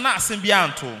betimi aso na asem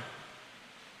anto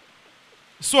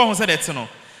so on said that no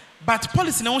but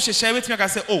policy na won hye betimi ka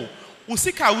say oh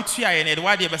usika wutua ye na de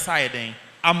wade be sa ye den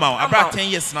ama abra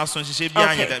 10 years na so hye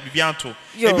bia anto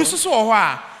ebi so ho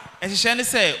a hye ne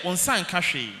say onsan ka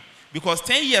hwe because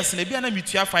 10 years na bia na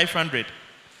mitua 500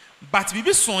 but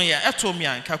bibi so ye eto mi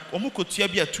an ka omukotua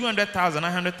bia 200,000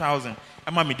 100,000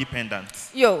 ama me dependent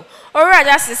yo ora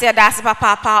just say that's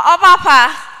papa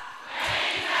Obaapa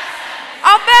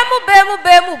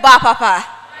Bemu ba papa.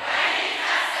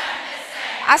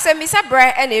 Asemisa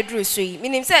bre and edru so yi.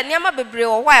 Minim se niam bebre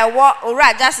wo wa ewo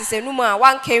ora justice enum a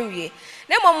wan kanwie.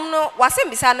 Na mom no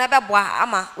wasembisa na beboa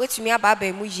ama wetumi aba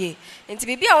ba mu ye. Enti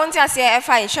bibia won ti ase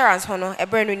e insurance ho no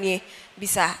ebre no nie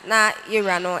bisa na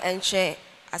yewra no enche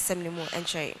asem ne mu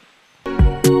enche.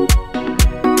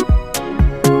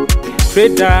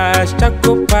 Freda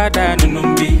stako pada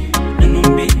nunumbi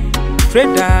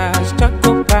Freda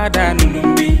stako pada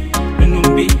nunumbi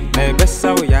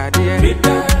besa wo yade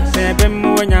se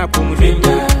bemmo wanya pomude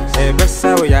se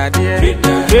besa wo yade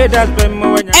Freda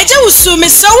bemmo wanya eje usu me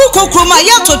sawu kokroma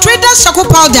yato trader shako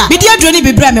powder bidi adroni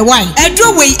bibra me wine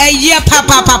edro we eye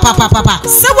pa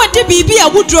se wade bibi a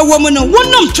wudro wo mu no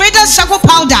wonnom trader shako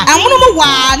powder amono mo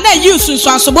wa na use so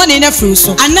asobo ne na fru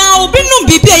so ana obi num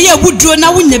bibi a ye wudro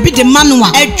na wonya bi de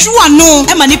manwa edwo ano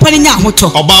e ma nipa ne nya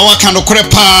hoto oba wa kan okore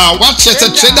pa wa chete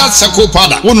trader shako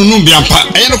powder wonu num biampa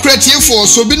eye no kore tiefo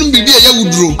so bi num bibi a ye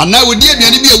wudro ana wodi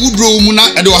aduane bi a wudro mu na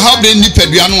e de ha bre nipa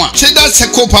dua no a trader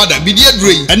shako powder bidi adro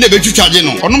yi ene betwitwaje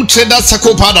no onom trader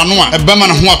circle powder no a ebema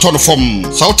na ho ato no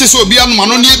fom so wote so obi anoma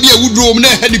no ne bia wuduro na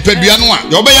ha nipadua no a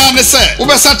ye obeya ne se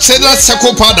wobesa trader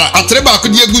circle powder atre ba ko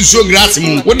de egu so grass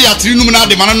mu wo de atre num na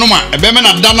de ma no ma ebema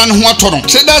na dana ne ho ato no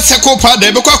trader circle powder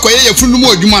ebekwa kwaye yafunu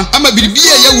mu adwuma ama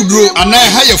biribia ye wuduro ana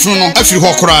ha yafunu no afiri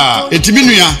ho kora etimi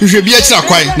nua hwehwe bia kira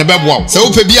kwai na beboa se wo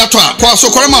pe bia to a kwa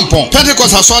so kore mampon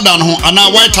Pentecost asoda no ho ana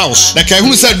White House da kai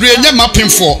hu se dure nya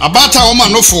mapemfo abata wo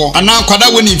manofo ana kwada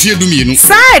woni mfie dumienu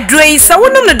sa dure sa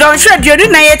wonum ne don hwe aduonu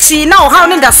na yechi na o haw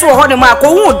ne da so ho ne ma ko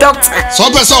hu doctor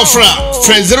so person ofra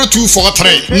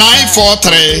 0243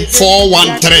 943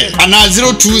 413 ana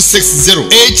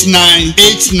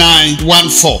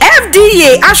 0260898914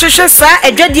 FDA ahwehwe sa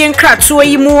adwadie nkratoa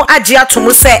yi mu age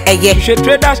atomo se eye hwe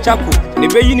traders chako ne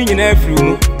beyi ni nyina afiri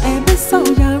mu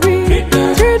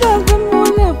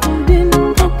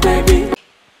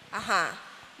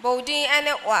Bowdin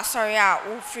ene wa sorry a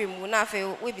wo free mu na fe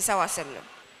we bisa wasem no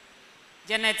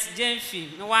Janet Jenfi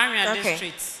no Wanria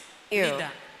district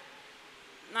leader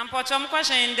na mpochom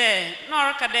question there no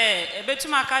oraka there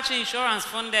ebetuma catch insurance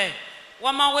fund there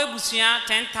wama we busua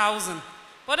 10,000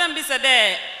 but dem be said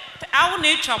there awu na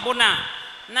etwabo na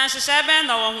hyehyɛ ben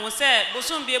na wo ho se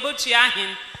bosom bi ebotua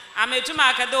ahen ametuma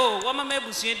akado wama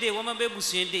mebusua dey wama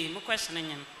bebusua dey mo question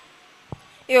nyem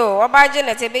yo oba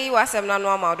Janet ebeyi wasem na no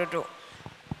amadodo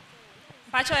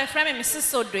Pacho e frame Mrs.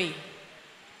 Sodwe.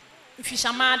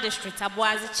 Fishama district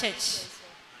Aboazi church.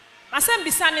 Masem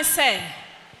bisane se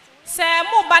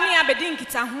mo bani abedi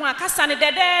nkita ho akasa ne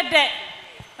de.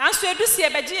 Nanso edusi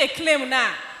ebeji e claim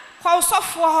na kwa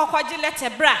usofo ho kwaji letter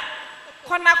bra.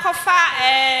 Kona kofa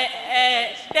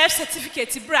death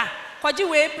certificate bra. Kwaji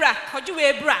we bra.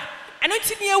 Eno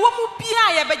ti ne ewo mu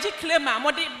bia ye beji claim a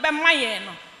mode be maye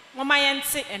no. Mama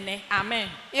yente ene amen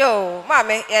yo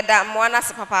mame yeda mwana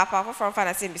se papa for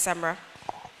fana se bisamra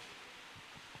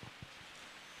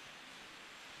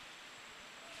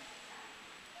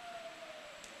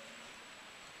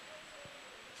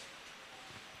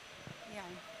yeah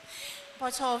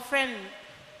but our friend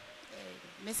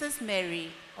Mrs.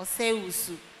 Mary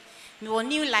Osewusu me won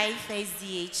New Life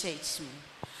SDA Church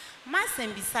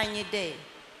masem bisanye de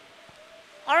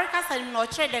oraka sa no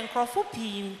trade and crofo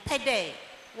pim pede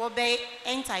will be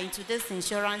enter into this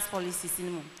insurance policies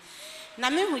in mum. Na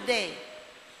me who day.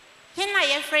 Hena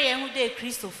ye frey who day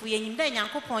Christopher yen de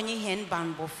Yankopon ye hen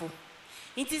bambofo.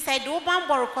 It is said oban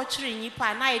bor kochiri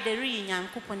nipa na de ri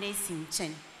Yankopon esim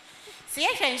chen. Se ye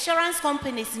insurance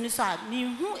companies ni so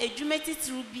me hu edwumeti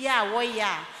tru bia wo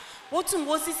ya. Wotum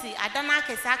wosisi adana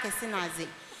kese na ze.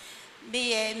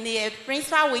 Me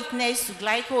principal witness to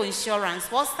Glyco Insurance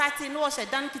was starting no she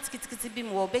dan kit bi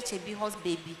mo beche bi horse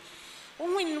baby.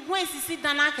 When sisi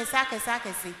dana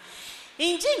kese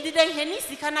injin did heni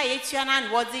sika na yetua na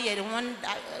wodi ye won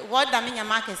woda me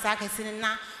nyama kese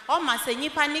na o ma se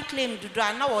nipa ni claim dudu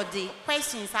na wodi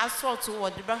questions assault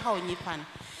wodi bra ha nipa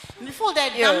before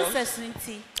that dam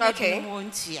certainty okay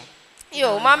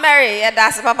yo ma Mary ya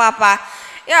das papa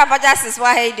ya ba justice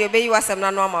wa he de obeyi wasem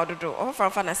na no ma dodo o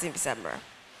fa na sim December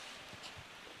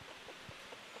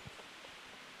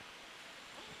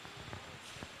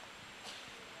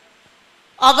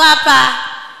Obaapa.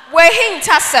 We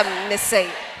hintasem ne say.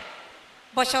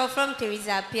 Bosho from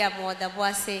Teresa Pia Moda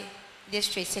Boase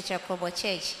District Central Kobo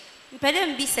Church.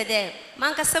 Mpedem bi sede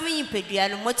manka sami impedua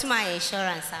no motuma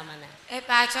insurance amana.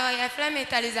 Pacho ya flame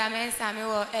Teresa mensa me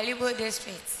wo Elibo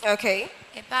District. Okay.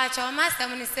 Pacho ma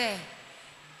sem ne say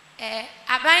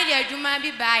aban de adwuma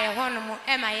bi ba ye hono mo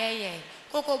e ma ye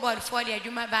Coco board for the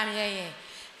adwuma ba me ye.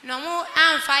 No mo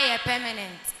amfa ye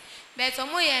permanent. But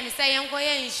omo ye ne say yenko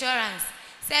ye insurance.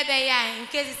 Sebe ya in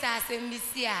case sa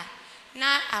asembisia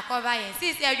na akoba yen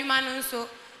sisi adwuma no nso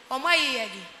omoyi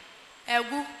yedi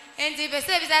egu enti be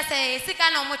se bisa se sika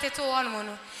na omoteto won mo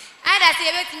no ada se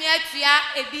ebetimi atua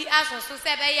ebi asoso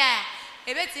sebe ya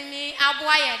ebetimi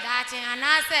aboa ye daache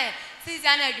ana se sisi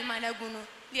na adwuma na gu no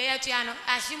de ya tua no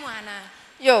ahyimu ana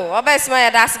yo obesima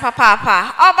ya das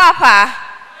papa Obaapa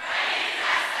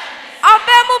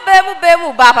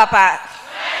obemu ba papa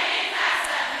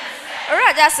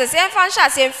Raja says, "Enfant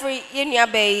shall free in your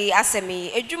bay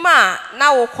asemi. Ejuma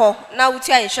na woko na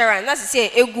utia insurance. Na say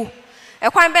egu. E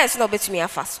kwan bench no betumi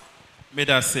afaso." Me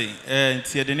da say,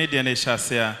 nti de ne de na sha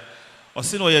say a.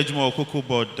 Osi no ye ejuma okoko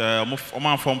board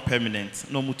oman form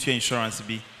permanent no mutua insurance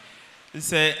bi.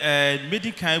 Say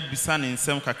medical bisa ne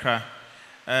nsem kakra.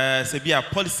 Say bi a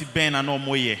policy ben na no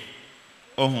moye.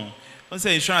 Ohun. On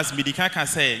say insurance medical can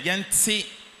say yenti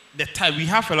the type we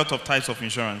have a lot of types of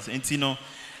insurance. Nti no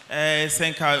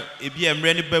senka ebi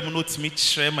emre ne bam no timi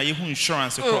kire ma yehu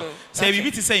insurance ko say we be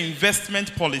to say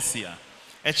investment policy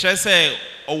e chere say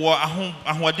owo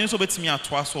ahoden so betimi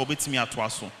atoa so obetimi atoa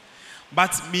so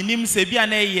but minim say bia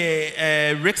na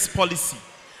ye risk policy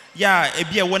ya e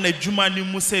bia wona adwuma ni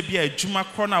mu say bia adwuma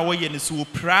kro na wo ye ne so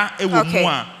opra e wo mu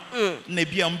a na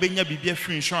bia mbenya bibia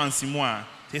free insurance mu a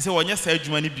say wonye sa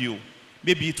adwuma ni bio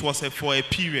maybe it was for a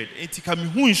period etika mi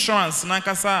hu insurance na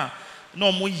nkasa na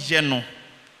omo ye no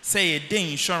say a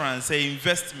day insurance a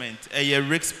investment a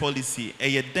risk policy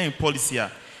a day policy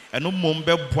and no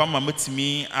mombe boa ma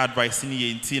matimi advice ni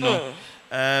ye nti no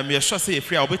me sure say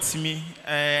free a obetimi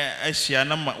ahia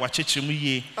na wa chechemu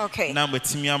ye na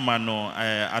matimi ama no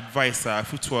advice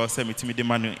futuo say matimi de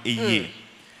ma no eye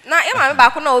na e ma me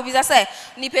ba ko na obi say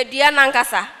nipedua na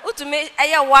nkasa utumi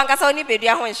eye wo nkasa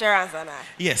nipedua ho insurance na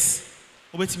yes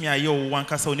obetimi aye wo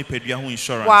wankasa oni pedua ho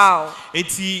insurance wow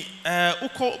eti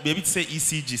uko baby say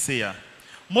ECG say ya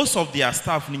most of their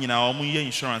staff ni nyina omo ye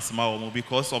insurance ma omo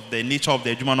because of the nature of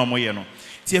the adwuma no mo ye no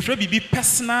ti efre bibi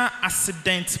personal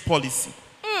accident policy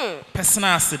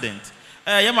personal accident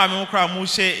ye ma me kra mo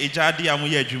hye ejade am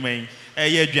ye adwuma yi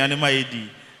ye aduane ma ye di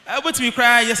obetimi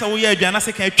kra yes wo ye aduane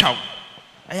se kan atwa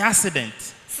accident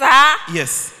sir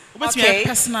yes obetimi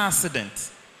personal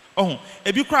accident oh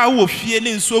ebi kra wo fie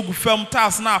ne nso ogu fam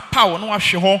tas na power no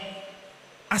ahwe ho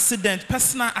accident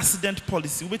personal accident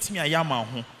policy obetimi ayama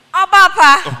ho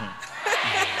Obaapa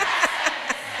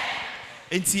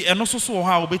enti eno so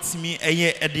ha obetimi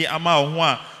eye ede ama ho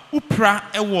a upra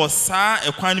ewo saa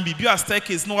ekwan bibi a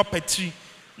staircase no wapatri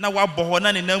na wabɔ ho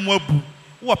na ne namu abu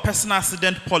wo personal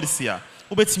accident policy a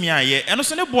obetimi aye eno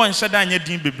so ne bo nheda anya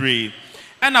din bebre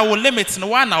ana wo limit no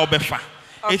wa na obefa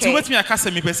eti obetimi akasa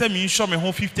me pese me insure me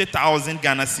ho 50,000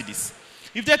 Ghana cedis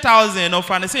 50,000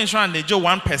 of an insurance dey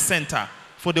 1%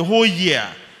 for the whole year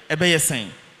ebe yesen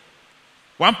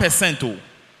 1% o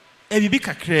ebibi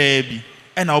kakra bi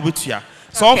na obetua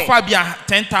so far bia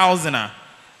 10,000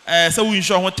 so we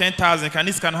insure 10,000 can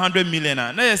this can 100 million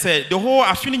na say the whole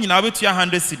afini nyina obetua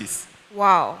 100 cedis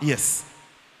wow yes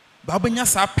ba obenya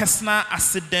sa personal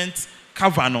accident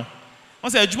cover no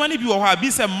once adwuma ni bi wo ha bi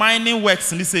say mining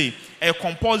works ni say a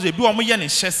compulsory bi wo mo ye ne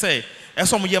hye say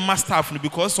eso mo ye master staff no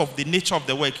because of the nature of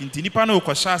the work inti nipa na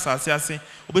okosha asase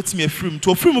obetimi afrim to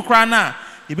ofrim kra na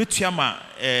ebetua ma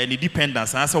ne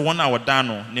dependence and say 1 hour down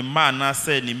no ne ma na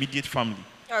say ne immediate family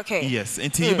okay yes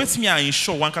inti ebetimi a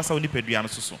insure one kasa oni pedua no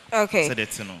so okay say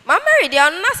that no ma Mary dey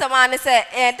on na sama ne say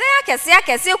dan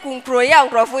akese kunkro ya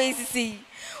nkrofo isisi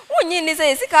wonyi ni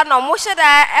say sika na mo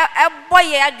hyeda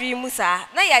eboye adwi mu sa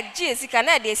na ya gi sika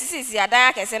na de sisi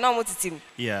adan akese na mo titim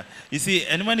yeah you see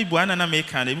anybody buana na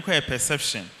make and ebi kwa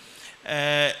perception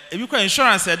ebi kwa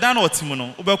insurance dan na otimu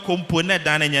no obekompo na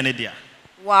dan na nya ne dia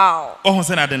wow oh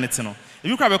say na dan ne no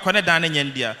ebi kwa be connect dan na nya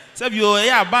ne dia say bi o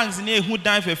ya banks na ehu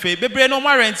dan fefe bebre no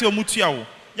ma rent o mutua wo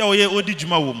ya wo ye odi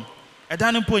djuma wo mu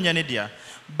dan mpo nya ne dia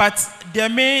but there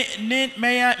me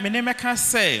can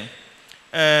say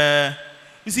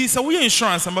you see so we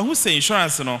insurance but who say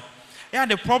insurance no yeah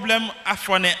the problem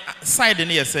from the side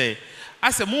na you say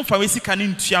I say mo fa we sika ne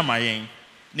ntua mayen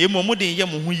na emo de ye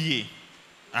mo ho yie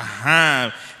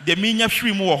aha de minya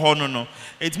free mu wo ho no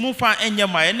it mo fa enye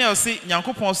mayen na say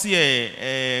nyankopon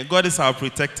say God is our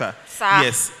protector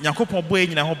yes nyankopon boy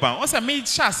nyina ho ban o say me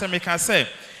sha say me can say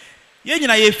ye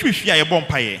nyina ye free a ye bom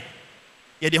paye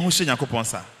ye de ho hye nyankopon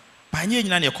sa ba nye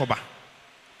nyina na ye koba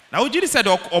na ojiri said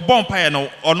obon paye no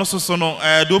ono so no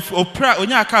do opra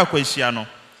onya aka akwahia no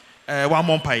wa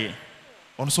mon paye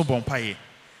ono so bon paye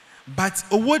but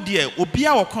owo de obi a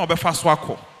wokon obefa so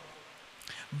akọ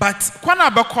but kwana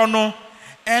abekọ no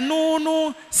eno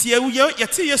no si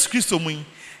yete Yesu Kristo mu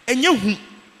enye hu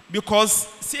because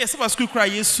see esaba school cry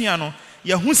Yesu ya no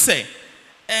ye hu se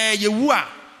ye wu a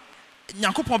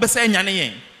Nyankopon be se nya ne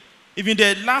yen even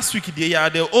the last week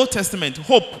the Old Testament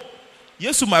hope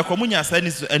Yesu ma komunya sa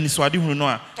ni swade hunu no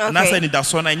a na sa ni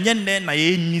daso na nye na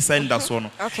ye nyi sa ni daso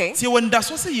no tie won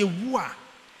daso se ye wu a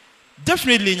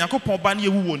definitely Nyankopon ba na ye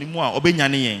wu woni mu a obenya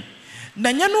ne yen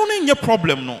na nya no nye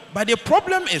problem no but the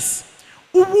problem is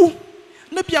uwu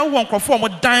na bia wo nkofo mo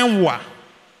dan wo a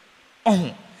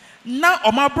na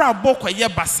o ma bra bokọ ye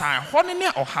basa ho ne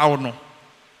ohaw no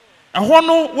ho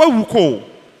no wawu ko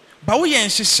ba wo ye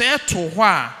nhyehyɛ to ho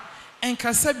a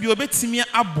enkasa bi obetimi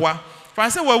aboa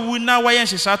fanse wawu na wa ye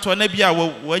nhyehyɛ to na bia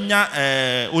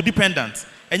wanya o dependent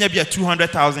enya bia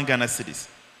 200,000 Ghana cedis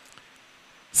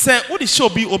se wo de show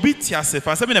bi obi tiase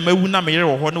fanse bi na mawu na me yere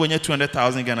wo ho na wanya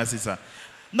 200,000 Ghana cedis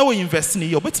na wo invest ni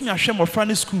ye obetimi ahwe mo fra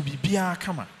na school bi bia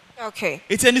kama okay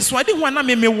it's any swadi ho na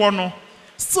me wo no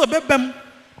still bebam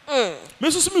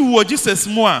me so mi wo Jesus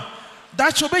mu a da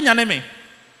cho be nyane me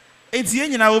enti e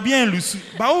nyina obi an lusu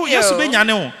ba wo Yesu be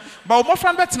nyane wo but mo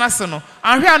fan betena se no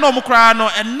ahwe a no mo kra no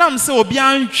enam se obi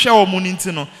anhwe o mu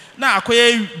ninti no na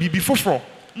akoye bibi foforo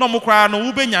no mo kra no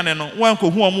wo benyane no wan ko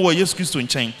hu o mo wo Yesu Kristo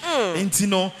nchen enti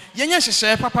no yenye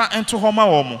hyehye papa ento ho ma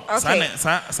wo mo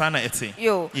sa na ete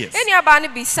yo eni aba no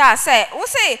bi sa say wo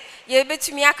say ye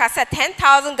betumi aka say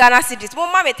 10,000 Ghana cedis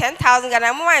mo ma me 10,000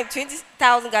 Ghana mo ma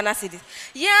 20,000 Ghana cedis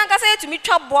ye aka say tumi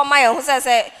twabo ma ye ho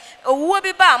say owuo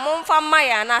bi ba mo mfa ma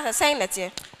ya na say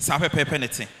nete sa pepe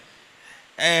nete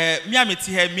mi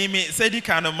ameti he mi say di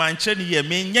kind of manche ni ye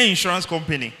me nya insurance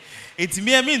company eti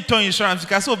mi nton insurance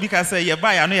because obi ka say ye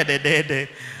buy ano ye de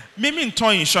mi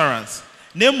nton insurance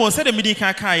na mo say de mi di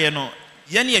kan ye no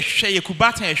ye na ye hwe ye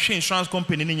kubata ye hwe insurance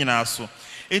company ni nyina so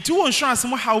eti wo insurance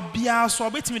mo how bia so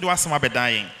obetimi de wasema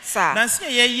bedan yen na se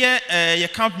ye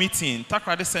camp meeting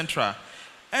Takrade Central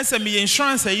ense mi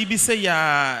insurance ayi bi say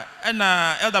ya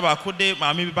na elder ba ko de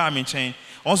ma mi ba mi chen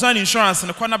onso insurance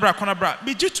ne kwana bra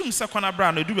bi gitum se kwana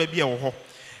bra no du ba bi e wo ho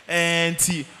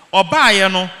enti oba ye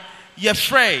no ye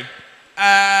frey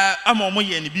ama mo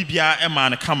ye ne bibia e ma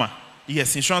ne kama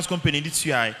yes insurance company dit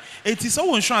you ai enti so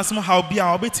wo insurance mo how bia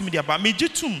obetimi de ba mi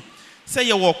gitum say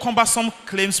you will cumbersome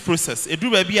claims process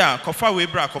edu ba bia kofa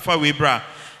we bra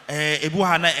ebu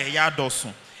ha na ya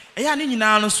doso eya ni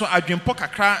nyina no so adwempo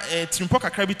kakra trimpo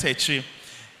kakra bi tachi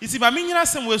isi ba me nyina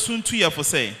sem we so ntu ye fo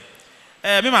say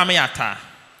me ma me yata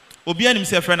obi anim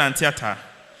say friend anti ata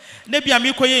na bia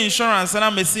me koye insurance na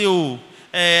me say o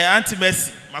anti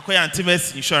mercy makoye anti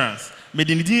mercy insurance me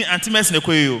di ni anti mercy na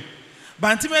koye o ba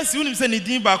anti mercy unim say ni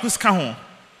din ba ko ska ho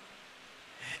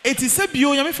eti se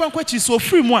bio ya me fa kwachi so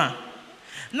free mu a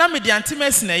na me di anti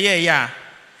mercy na ye ya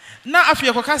na afi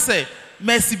ye koka say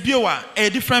mercy bio a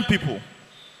different people.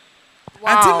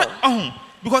 Wow.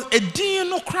 Because a din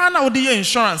no crown out the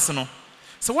insurance no.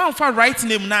 So one for right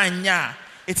name na anya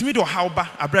it me do how ba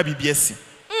abra BBS.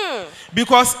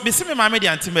 Because me see me mama the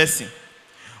anti mercy.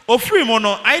 O free mo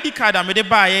no ID card am de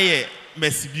buy ye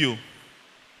mercy bio.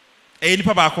 E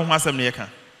nipa ba ko ho asem ne yeka.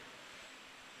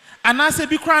 Anase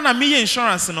bi crown na me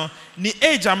insurance no ni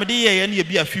age am de ye na ye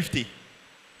bi a 50.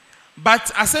 But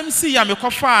asem see ya me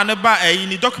kofa na ba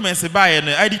ni documents buy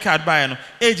no ID card buy no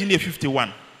age ni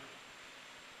 51.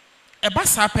 Eba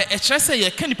sape e kire say ye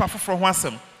ka nipa foforo ho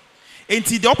asem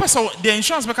enti the opposite the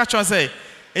insurance make sure say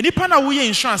enipa na wo ye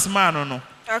insurance man no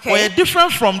okay we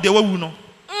different from the wawu no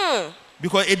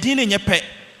because edin na nyepe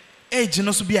age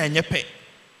no so bia nyepe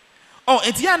oh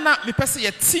enti ya na me pese ye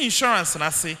ti insurance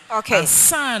na se and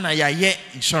sana ya ye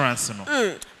insurance no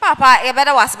papa e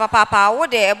beda was papa wo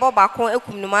de ebo bako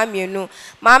ekum no ma mienu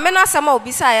ma me no asema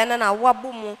obisa ya na wo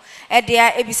abomu e de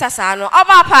ebisa sa no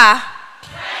Obaapa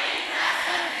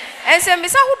and so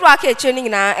Mr. Who do I catch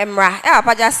training na Emra?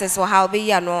 Papa justice or how be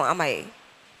ya no am I?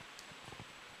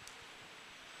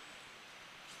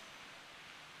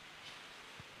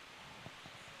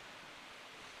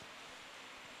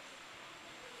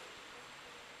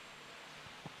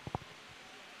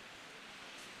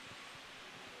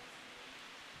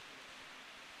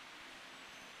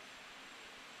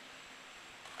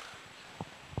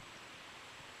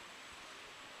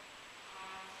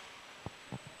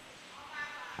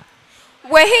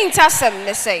 We hint asem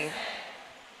ne say.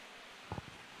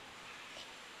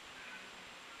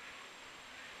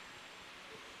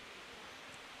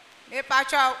 Me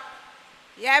pacho,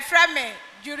 ye friend me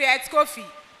Juliet Coffee.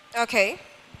 Okay.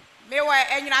 Me wa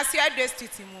enyinase address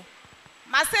titi mu.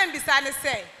 Masem bisa ne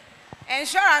say,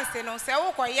 insurance no say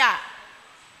wo koya.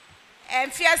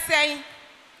 Enfie sen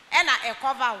e na e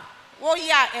cover wo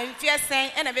ya enfie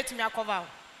sen e na betumi cover.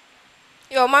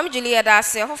 Yo mam Juliet da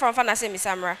say ho from na say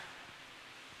misamra.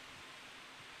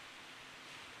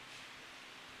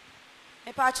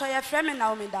 Me pacho ye friend me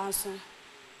na o me dance.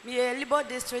 Me a Libo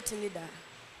district leader.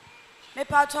 Me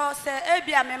pacho say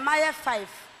ebia me maye 5.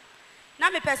 Na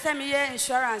me pese me ye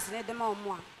insurance ne de ma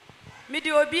omo a. Me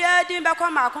di obi a din be kwa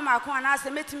mako na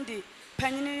say metim di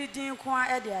panyini din ko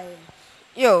a e de aye.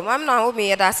 Yo mam na o me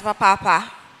ye da say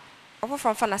papa. Opo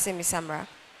from fa na say misamra.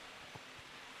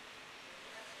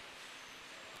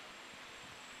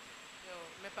 Yo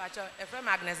me pacho e friend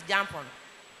Agnes Jampon.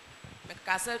 Me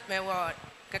kase me wo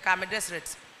kaka me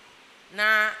district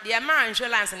na the man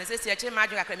insurance ne say che ma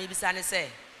adwo kakra me bisa ne say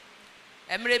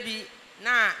emre bi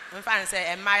na mfa ne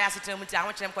say emma ya setem ti a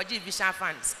ho kyerem ko gi vision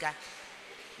fund ska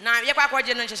na ye kwa ko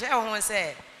je no nhyehyɛ ho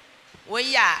say wo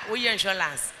ya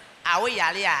insurance a wo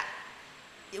yale a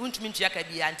untumi ntua ka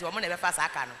bia nti wo mo na be fa sa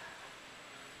aka no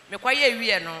me kwa ye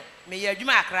wie no me ya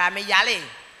adwuma akra me yale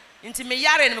nti me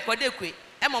yare no me ko dekwe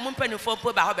e mo mo mpanifo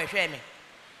mpo ba ho behwe me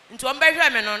nti wo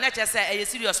mbehwe me no na che say e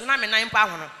serious na me nan pa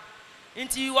ho no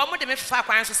nti wo mo de me fa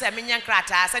kwan so say me nya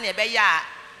nkrata say na be ya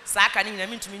sa aka ni nyina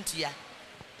me ntumi ntua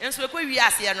enso ekwe wi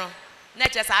ase no na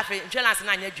che sa afi insurance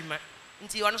na anya adwuma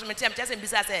nti ono so metem che se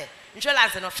mbisa se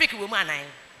insurance no fake we mu anan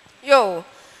yo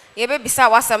ye be bisa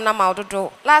wasam na ma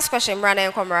ododo last question bra na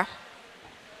enkomra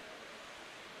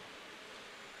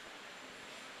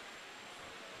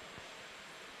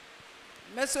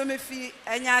meso me fi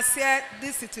enyase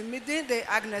this city midin the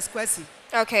Agnes Kwesi.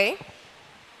 Okay.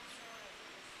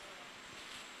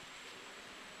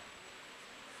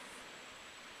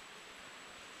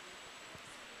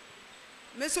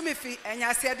 Meso me fi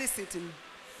enyase this city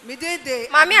midin the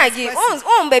Mami agi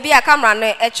on baby a camera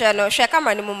no eche no hwe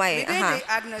camera ni mu mai aha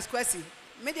the Agnes Kwesi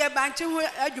me de banche ho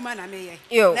adwuma na me ye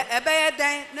yo na ebe ye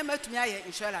dan na matumi aye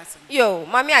insurance yo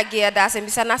mami agi da se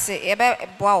bisa na se ye be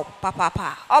boa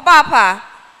papa Obaapa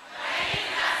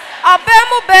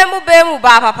Obemu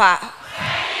ba papa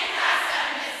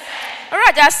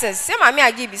Ora justice se mami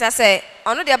agi bisa se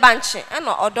ono de banche e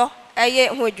no odo eye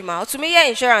ho adwuma otumi ye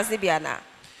insurance ni bia na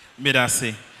me da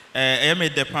se me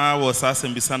de pa was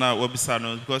asem bisa na wobisa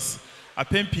no because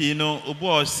apempi no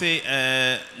obo say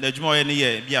na adwuma ye ne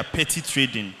ye bia petty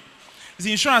trading is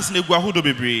insurance na gu ahodo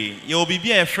bebre ye obi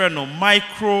bia e frɛ no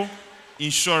micro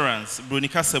insurance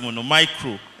bronika semo no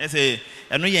micro say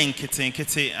eno ye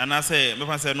nkete anase me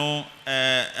fa say no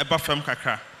eba fam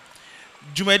kakra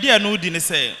dwumadi anu di ne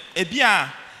say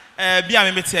bia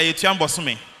me meti aye tuan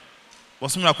bosome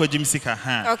na kwagim sika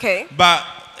ha okay but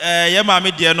ye ma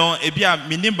me de no bia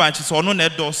minim banch so ono na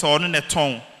edo so ono na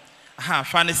ton ha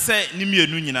fa ne say ni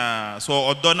mienu nyina so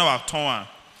odo na wa ton a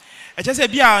eche say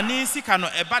bia ni sika no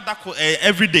eba dako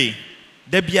everyday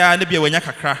da bia na bia wanya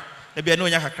kakra da bia na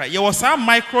wanya kakra ye was a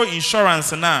micro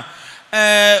insurance na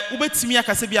ubetimi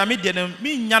akase bia me de no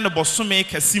me nya no bosome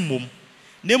kase mom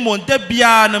ne mo da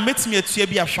bia na metimi atua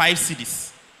bia 5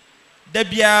 cedis da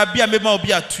bia me ma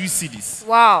bia 2 cedis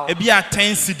wow e bia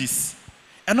 10 cedis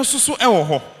eno soso e wo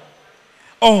ho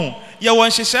oh ye won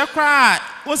hyehye kra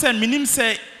wo sen minim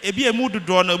se e bia mu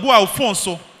dodo no bu a phone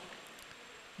so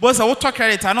bo se wo to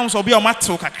credit anom so bia o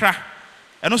matew kakra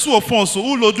eno so wo phone so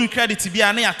wo load credit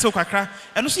bia na ya tew kakra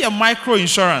eno so ye micro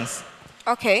insurance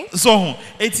okay so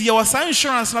eti ye was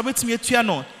insurance na betimi atua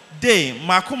no day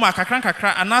makoma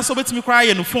kakra ana so betimi kra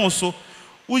ye no phone so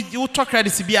wo to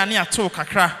credit bia na ya tew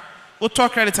kakra wo to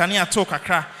credit na ya tew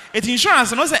kakra eti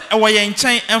insurance no se e wo ye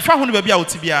nchen emfa ho no ba bia wo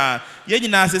ti bia ye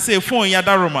nyina se phone ya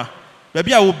daroma ba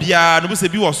bia wo bia no bo se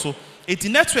bi wo so eti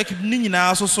network ni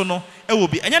nyina so no e wo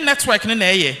bi enya network ne na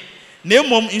eye na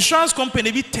emom insurance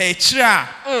company bi techira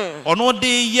ono de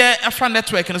ye afa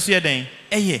network no so ye den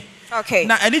eye okay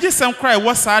na any just some cry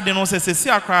what sad no se si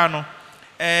akra no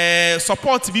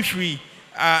support be free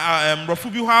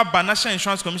rofu bi ho aba national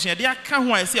insurance commission de aka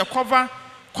ho a se cover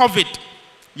covid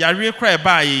ya re cry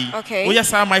ba yi okay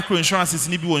yes micro insurances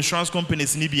ni bi wo insurance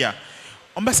companies ni bia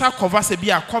ombesa cover se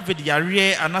bia covid ya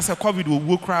re anase covid wo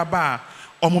wuo kra ba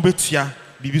omobetua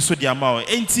bibi so dia ma o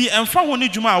enti emfa ho ne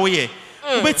dwuma a wo ye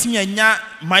obetimi anya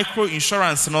micro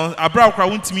insurance no abra kra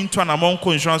wontimi nto na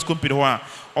monko insurance company ho a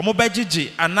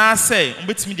omobegege anase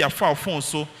obetimi dia fa phone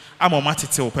so ama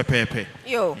matete wo pepepe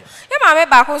yo ye ma me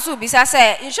ba ko so bisa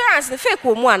se insurance the fake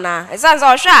wo mu ana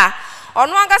ezanza o hwa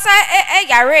ono angasa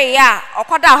yare ya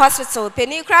okoda hospital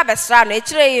peni kra besra no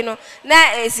ekire yi no na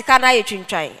esika na ye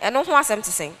twintwan eno ho asem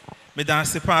te sen me dan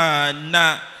se pa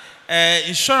na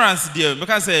insurance deal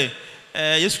because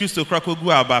yes Christo kra ko gu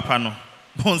Obaapa no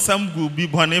bonsam gu bi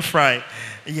bone fry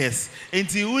yes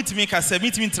enti ultimi ka se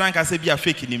mitimi tran ka se bi a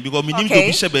fake nim because minim go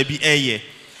bi she ba bi eye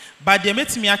but the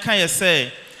metimi aka ye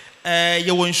say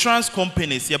your insurance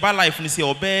companies your ba life ni say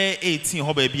obe 18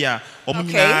 ho ba bi a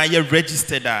omunyina ye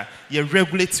registered a ye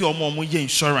regulate omo ye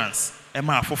insurance e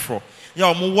ma afoforo ya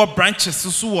omo wo branches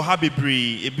so wo ha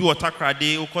bebre ebi wo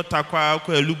takrade ukotakwa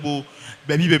ko elubo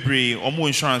baby bebre omo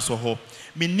insurance ho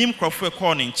minim crofo e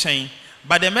call in chain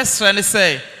but the mesra ni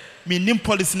say minim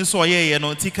policy ni so ye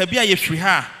no ti ka bia ye free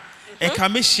ha e ka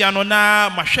mehia no na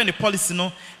mahwe ne policy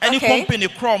no any company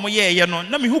crawl mo ye no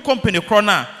na me hu company crawl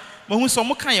na mo hu so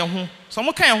mo kan ye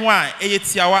ho a e ye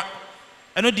tiawa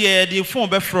eno de phone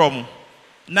be from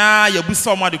na ya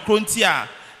busa mo de kronti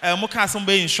a mo kan so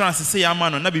be insurance say ya ma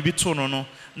no na bibi to no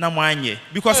na mo anye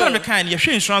because na me kan ye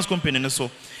hwe insurance company no so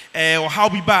o how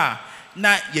bi ba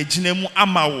na ye gina mu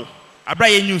amawo abra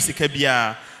ye news ka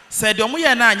bia said omo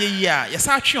ye na anye yi a ye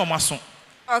sa atwe omo aso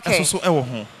okay so e wo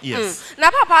ho yes na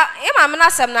papa e ma me na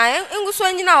asem na nguso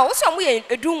nyina wo so mo ye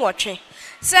edu nwotwe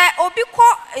se obi ko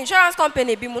insurance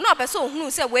company bi mu na opeso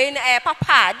ohunu se we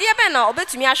papa de be na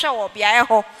obetumi ahwe wo bia e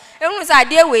ho ehunu se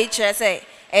ade we kire se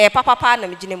na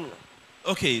me gina mu no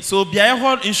okay so bia e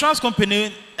ho insurance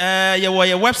company ye wo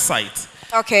your website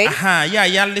Okay.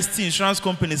 Yeah, listing insurance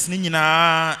companies ni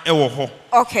nyina ewo ho.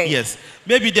 Okay. Yes.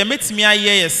 Maybe they met me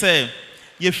here say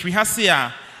if free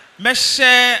hasia me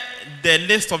share the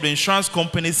list of the insurance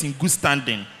companies in good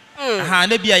standing.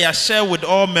 Maybe I share with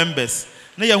all members.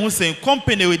 Na ya hu say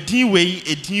company we din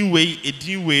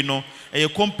way no a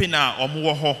company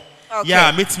omo ho.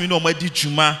 Yeah, met me no ma di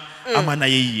juma amana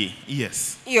ye.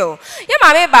 Yes. Yo. Ye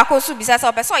ma me ba ko su bisa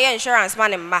say person ye insurance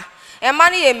man mma. E ma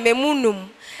ne ye memunum.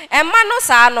 Emma no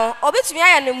sa no obetumi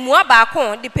aya ne mua ba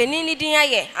ko depending ni din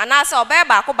aye anase obe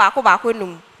ba ko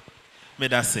num. Me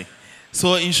da say.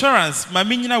 So insurance ma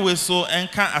menyina we so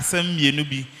enka asem mienu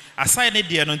bi aside ne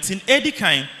de no tin edi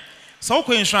kan so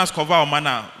ko insurance cover o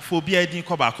mana for obi edi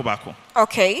ko ba ko.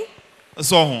 Okay.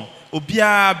 So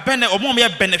obia omo me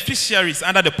beneficiaries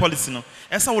under the policy no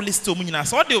esa wo list o munyina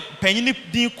so de panyin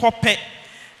din ko pe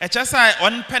e chesa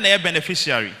on pe na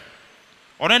beneficiary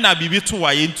ono na bibi to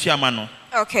wa ye ntuama no.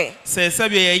 Okay. Say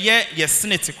ye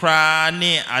senate kra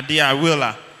ne ade a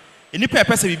willa. Any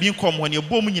purpose bibi nkom ho ne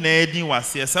bom nyina din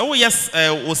wase. Say wo yes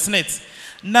wo senate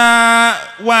na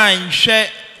wan hwe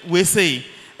we say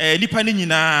nipa ne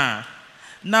nyina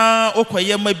na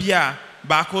okoye ma bia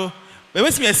baako we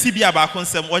wesi me si bia baako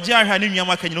nsem oje ahwa ne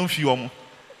nnuama ka nyina mfi omo.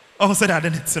 Oh say that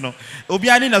it no. Obi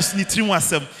ani na ni tirim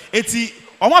asem. Eti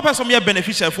omo person me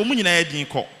beneficial for mu nyina din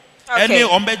ko. Any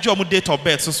ombeje omo date of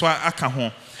birth so aka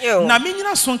ho. Na me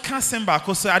nyina so nka sem ba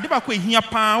ko so ade ba ko ehia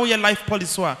pa wo ye life policy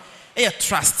so a e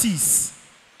trustees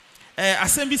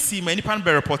asem bi si ma nipa no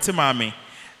be report ma me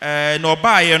na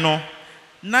oba ye no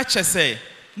na che say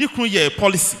ni kunu ye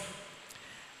policy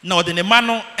na ode ne ma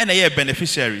no e na ye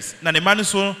beneficiaries na ne ma no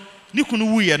so ni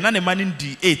kunu wu ye na ne ma no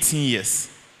di 18 years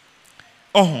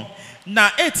na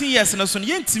 18 years na so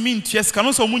ye ntimi ntua sika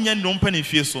no so munya no mpa ne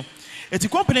fie so eti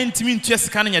company ntimi ntua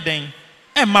sika no nya den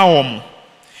e ma wo mo.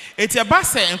 Eti aba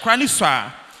se enkra ni so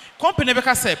a company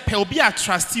beka se pe obi a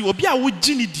trustee obi a wo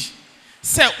gini di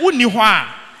se uni ho a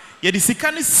ye di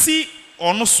sika ni si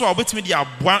ono so a obetimi di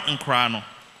aboa enkra no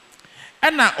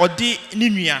na odi ni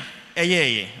nua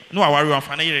eyeye no aware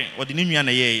amfa na yere odi ni nua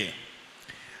na yeye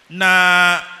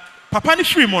na papa ni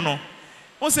free mo no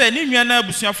o se ni nua na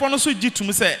busuafo no so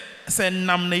gitum se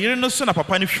nam na yere no so na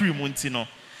papa ni free mo nti no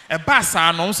e ba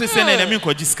sa no so se na me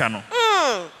ko gisika no.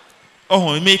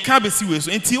 Me can be see we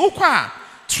so enti ukwa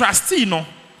trustee no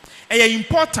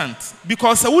important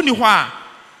because woni ho a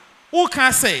wo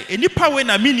kan say enipa we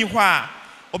na mini ho a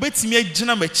obetimi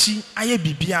agina machi aye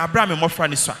bibia abra me mofra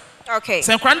ni so. Okay.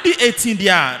 Sen kwan di 18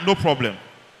 dia no problem.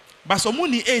 But so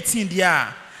muni 18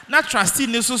 dia na trustee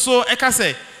ni so e ka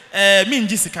say me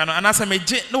ngi sika no anasa me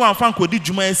je no wan fan ko di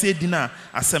djuma ese di na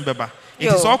asem beba. It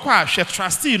is all kwa hwe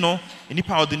trustee no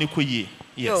enipa odi ni koyie.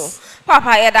 Yes. Yo.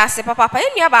 Papa ya da se papa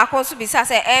enu aba ko so bisa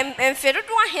se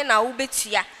emfedodo ahe na wo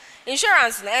betua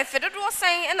insurance na emfedodo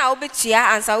san na wo betua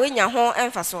ansa we nya ho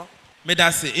emfa so. Me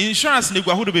da se insurance ne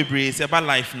gwa hodo bebre se ba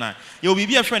life na ye obi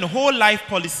be friend whole life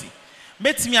policy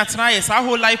metimi atena ye sa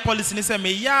whole life policy ne se me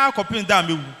ya kopin da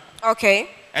mewu. Okay.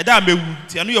 E da mewu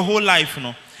ti anu your whole life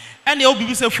no ene obi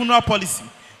be se funeral policy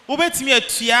wo betimi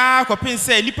atua kopin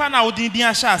se nipa na wo din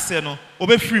ahya ase no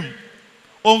obe free mu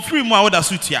on free mu a wo da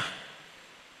so tua.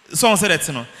 So said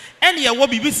that no. And ye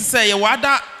what be say ye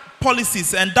other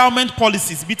policies, endowment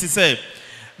policies be to say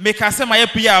make us say my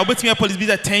PA but me policy be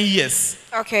that 10 years.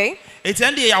 Okay. It's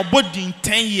end ye about in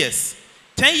 10 years.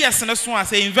 10 years and so I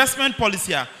say investment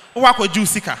policy o wa ko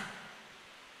jusika.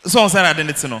 So said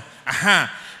that no.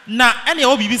 Na any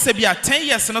obi be say be 10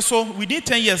 years and so within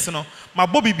 10 years no my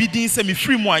bobby be din say me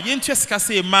free mo ye ntwe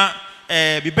say ma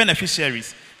be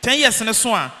beneficiaries. 10 years and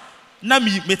so na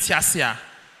me metiase a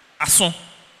aso.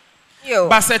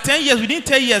 But say 10 years, within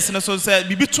 10 years, and so say,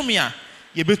 be to me,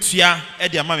 ye betua,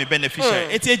 Eddie, mammy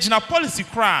beneficiary. It's a general policy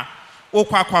cry, or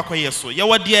quack, yes, so. You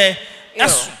what dear,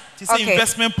 yes, to say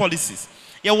investment policies.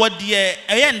 You what dear,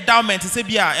 a endowment to say,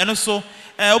 and also,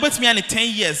 obey me only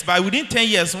 10 years, but within 10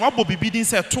 years, what will be bidding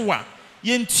say to her?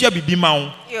 Yen tia be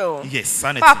mount. Yes,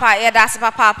 son. Papa, yeah, that's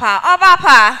papa.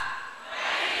 Obaapa.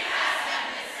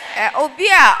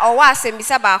 Obia, or was a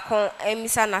misabacon, and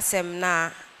misanasem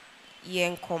na.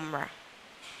 Yen komra.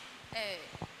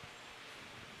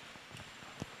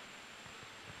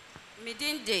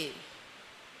 Midinde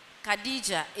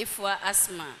Khadija Ifwa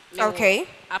Asma. Okay.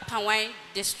 Apanwai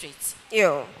district.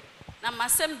 Yo. Na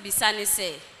masem bisane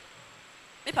say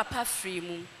me papa free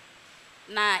mu.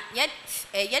 Na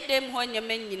yet dem ho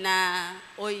nyama nyina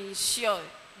o insure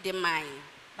the mine.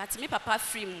 But me papa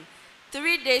free mu.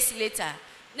 3 days later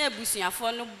na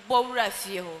ebusuafo no bowura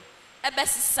fie ho.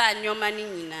 Ebesisa nyoma ni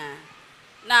nyina.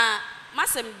 Na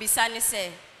masem bisane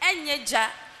say enye ja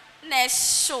na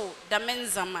show da men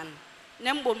zaman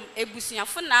Nembom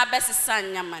ebusuafo na abesesa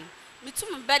nyaman.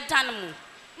 Mitum bedan mu.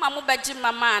 Mamu beji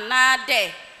mama na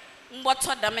de.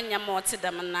 Mboto dam nyama ote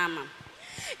dam nama.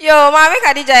 Yo, Mami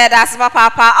Khadija ya das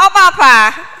papa.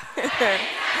 Obaapa.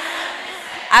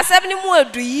 Asem ni mu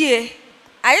edu yie.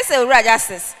 Ayi se owura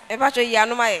justice. E pa cho yi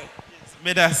anoma ye.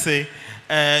 Me da say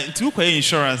nti ko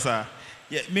insurance a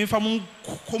me fa mu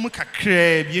kom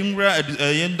kakra bi nwura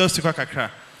industry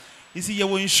kakra. You see,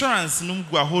 your insurance no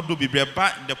go ahodo bebre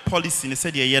ba the policy ne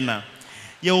said ye na.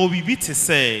 Ye will be to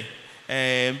say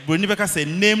Bruni Beka say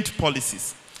named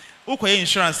policies. Ukoye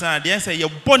insurance na dey say ye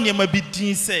born ye ma bi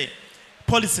din say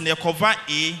policy ne cover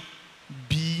A,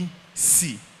 B,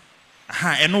 C.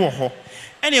 Aha, eno wo ho.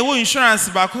 Ene wo insurance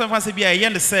ba ko say bia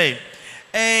ye say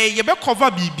ye be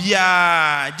cover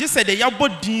bibia, just say the ya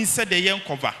bodin say the ye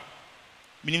cover.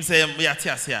 Meaning say ya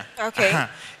tia. Okay.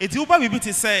 It will be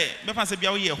to say me fan say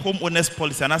bia we homeowners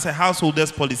policy and I say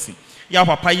householders policy. Ya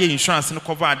papa ye insurance no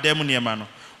cover dem ne ma no.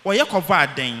 Or ye cover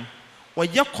den. Or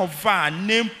ye cover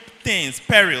name things,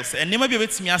 perils and never be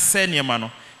betimi asɛ ne ma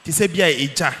no. Ti say bia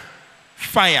eja,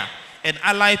 fire and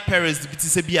allied perils ti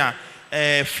say bia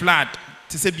flood,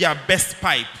 ti say bia burst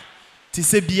pipe, ti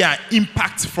say bia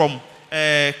impact from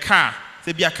car,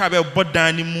 say bia car be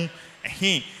bodan ni mu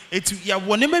It ya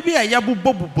wone maybe a yabu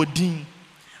bobodin.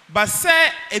 But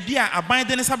say ebia aban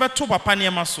de ne sabeto papa ne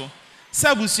ma so. Say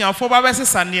abusuafo ba be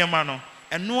sesa ne ma no.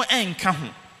 Eno enka ho.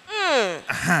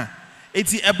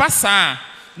 Eti eba saa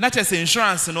na chese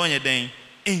insurance no onye den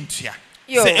entua.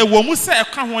 Say ewo mu say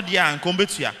eka ho de a nko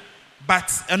betua.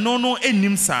 But eno no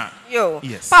enim saa.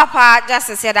 Yes. Papa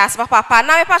just said that's papa.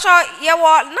 Na me pa cho ye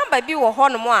wo number bi wo ho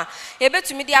no mo a ye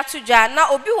betumi de atodwa na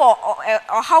obi wo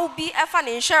how bi efa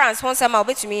na insurance ho nsema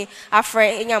obetumi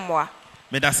afre enyamoa.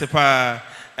 Me da se pa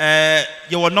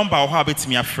ye wo number wo ha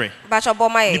betumi afre. Ba cho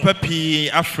boma ye. Nipa pi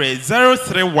afre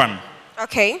 031.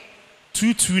 Okay.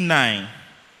 229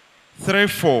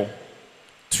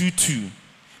 3422.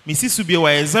 Misi Subie wa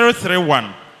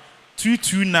 031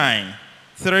 229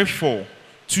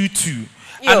 3422.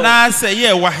 And I say,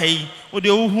 yeah, wahai, what the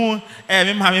who me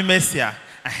mama messia.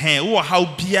 Wo how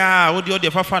bia, what the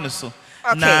other fafano so.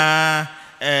 Na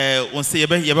on say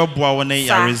yeba boa one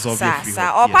ya resolve your free.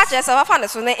 Or patches of fafano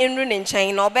so na in running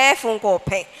chain or bear phone call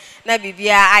pay. Na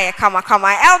bibia I come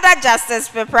elder justice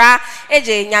pepra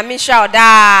eje nyami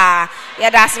shauda.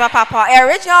 Yeah, that's my papa,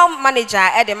 original manager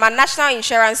at the National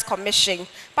Insurance Commission.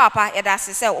 Papa, yeah,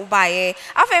 that's say ubaye.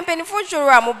 Afen penifo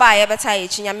jura mubaye beta ye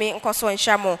chinyami nkoso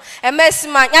nshamo.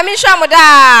 Emesima nyami shamo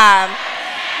da.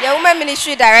 Ya women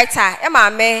ministry director, e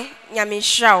mame nyami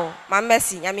shao.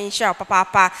 Mamesi nyami shao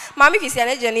papa. Mami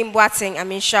Christiane Jenny Mboating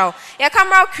nyami shao. Ya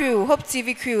camera crew, Hope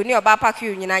TV crew, ni Obaapa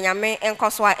crew nyina nyame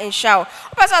nkoso nshao.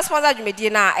 Person sponsor dwumedi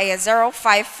na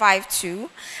 0552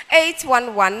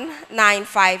 811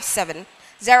 957.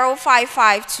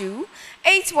 0552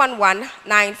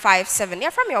 811-957.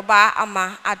 You're from your bar,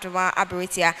 Ama Adoma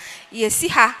Aberitia. You see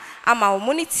her, Ama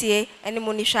Munitie, and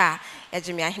Munisha,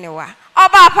 Ejimia Hinewa.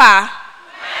 Obaapa!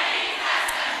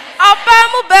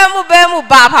 Bemu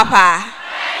ba papa.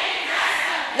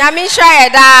 Nyamisha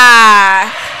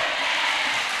Eda.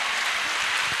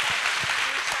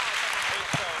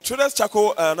 Traders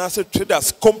Chako and I said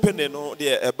Traders Company no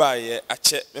the buy a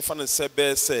check me fan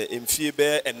sebe say mfie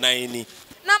be 9.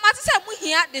 Na mati say mu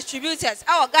hia distributors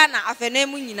our Ghana afene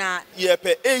mu nyina. Ye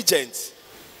per agents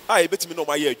I betimi no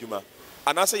maye adwuma.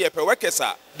 And I say ye per workers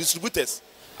distributors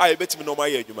I betimi no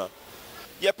maye adwuma.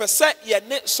 Ye per say ye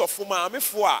ne sofo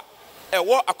maamefo a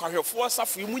ewo akwahwefo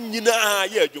asafo mu nyina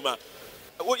ye adwuma.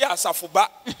 Wo ya asafo ba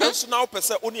enso na wo per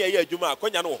say oni ye adwuma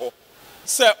akwanya no ho.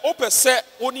 Se wo per say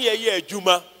oni ye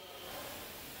adwuma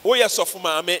wo ye sofo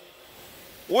maame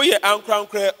wo ye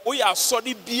ankrankra wo ye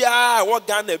asodi bia wo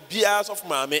Ghana bia sofo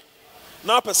maame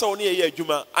na pese wo ne ye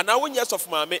adwuma ana wo nye sofo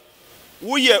maame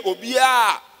wo ye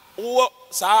obia wo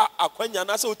sa akwanya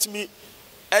na se otimi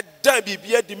edan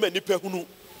bibia di manipa hunu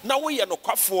na wo ye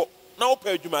nokwafo na wo pa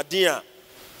adwuma den a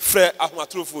frɛ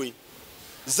ahomatrofo yi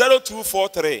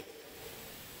 0243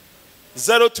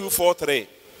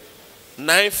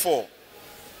 94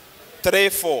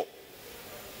 34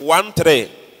 13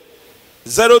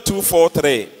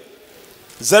 0243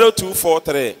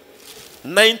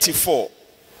 94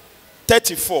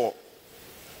 34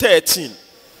 13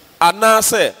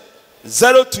 anase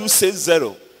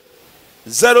 0260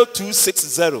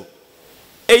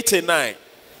 89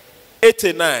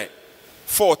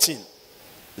 14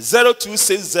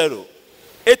 0260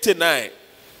 89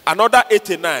 another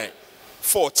 89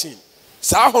 14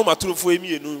 sa ahomatrofo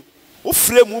emienu wo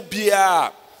frɛ mu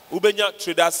bia wo benya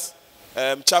Traders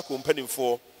Chako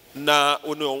mpanimfo na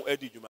ono edi dwuma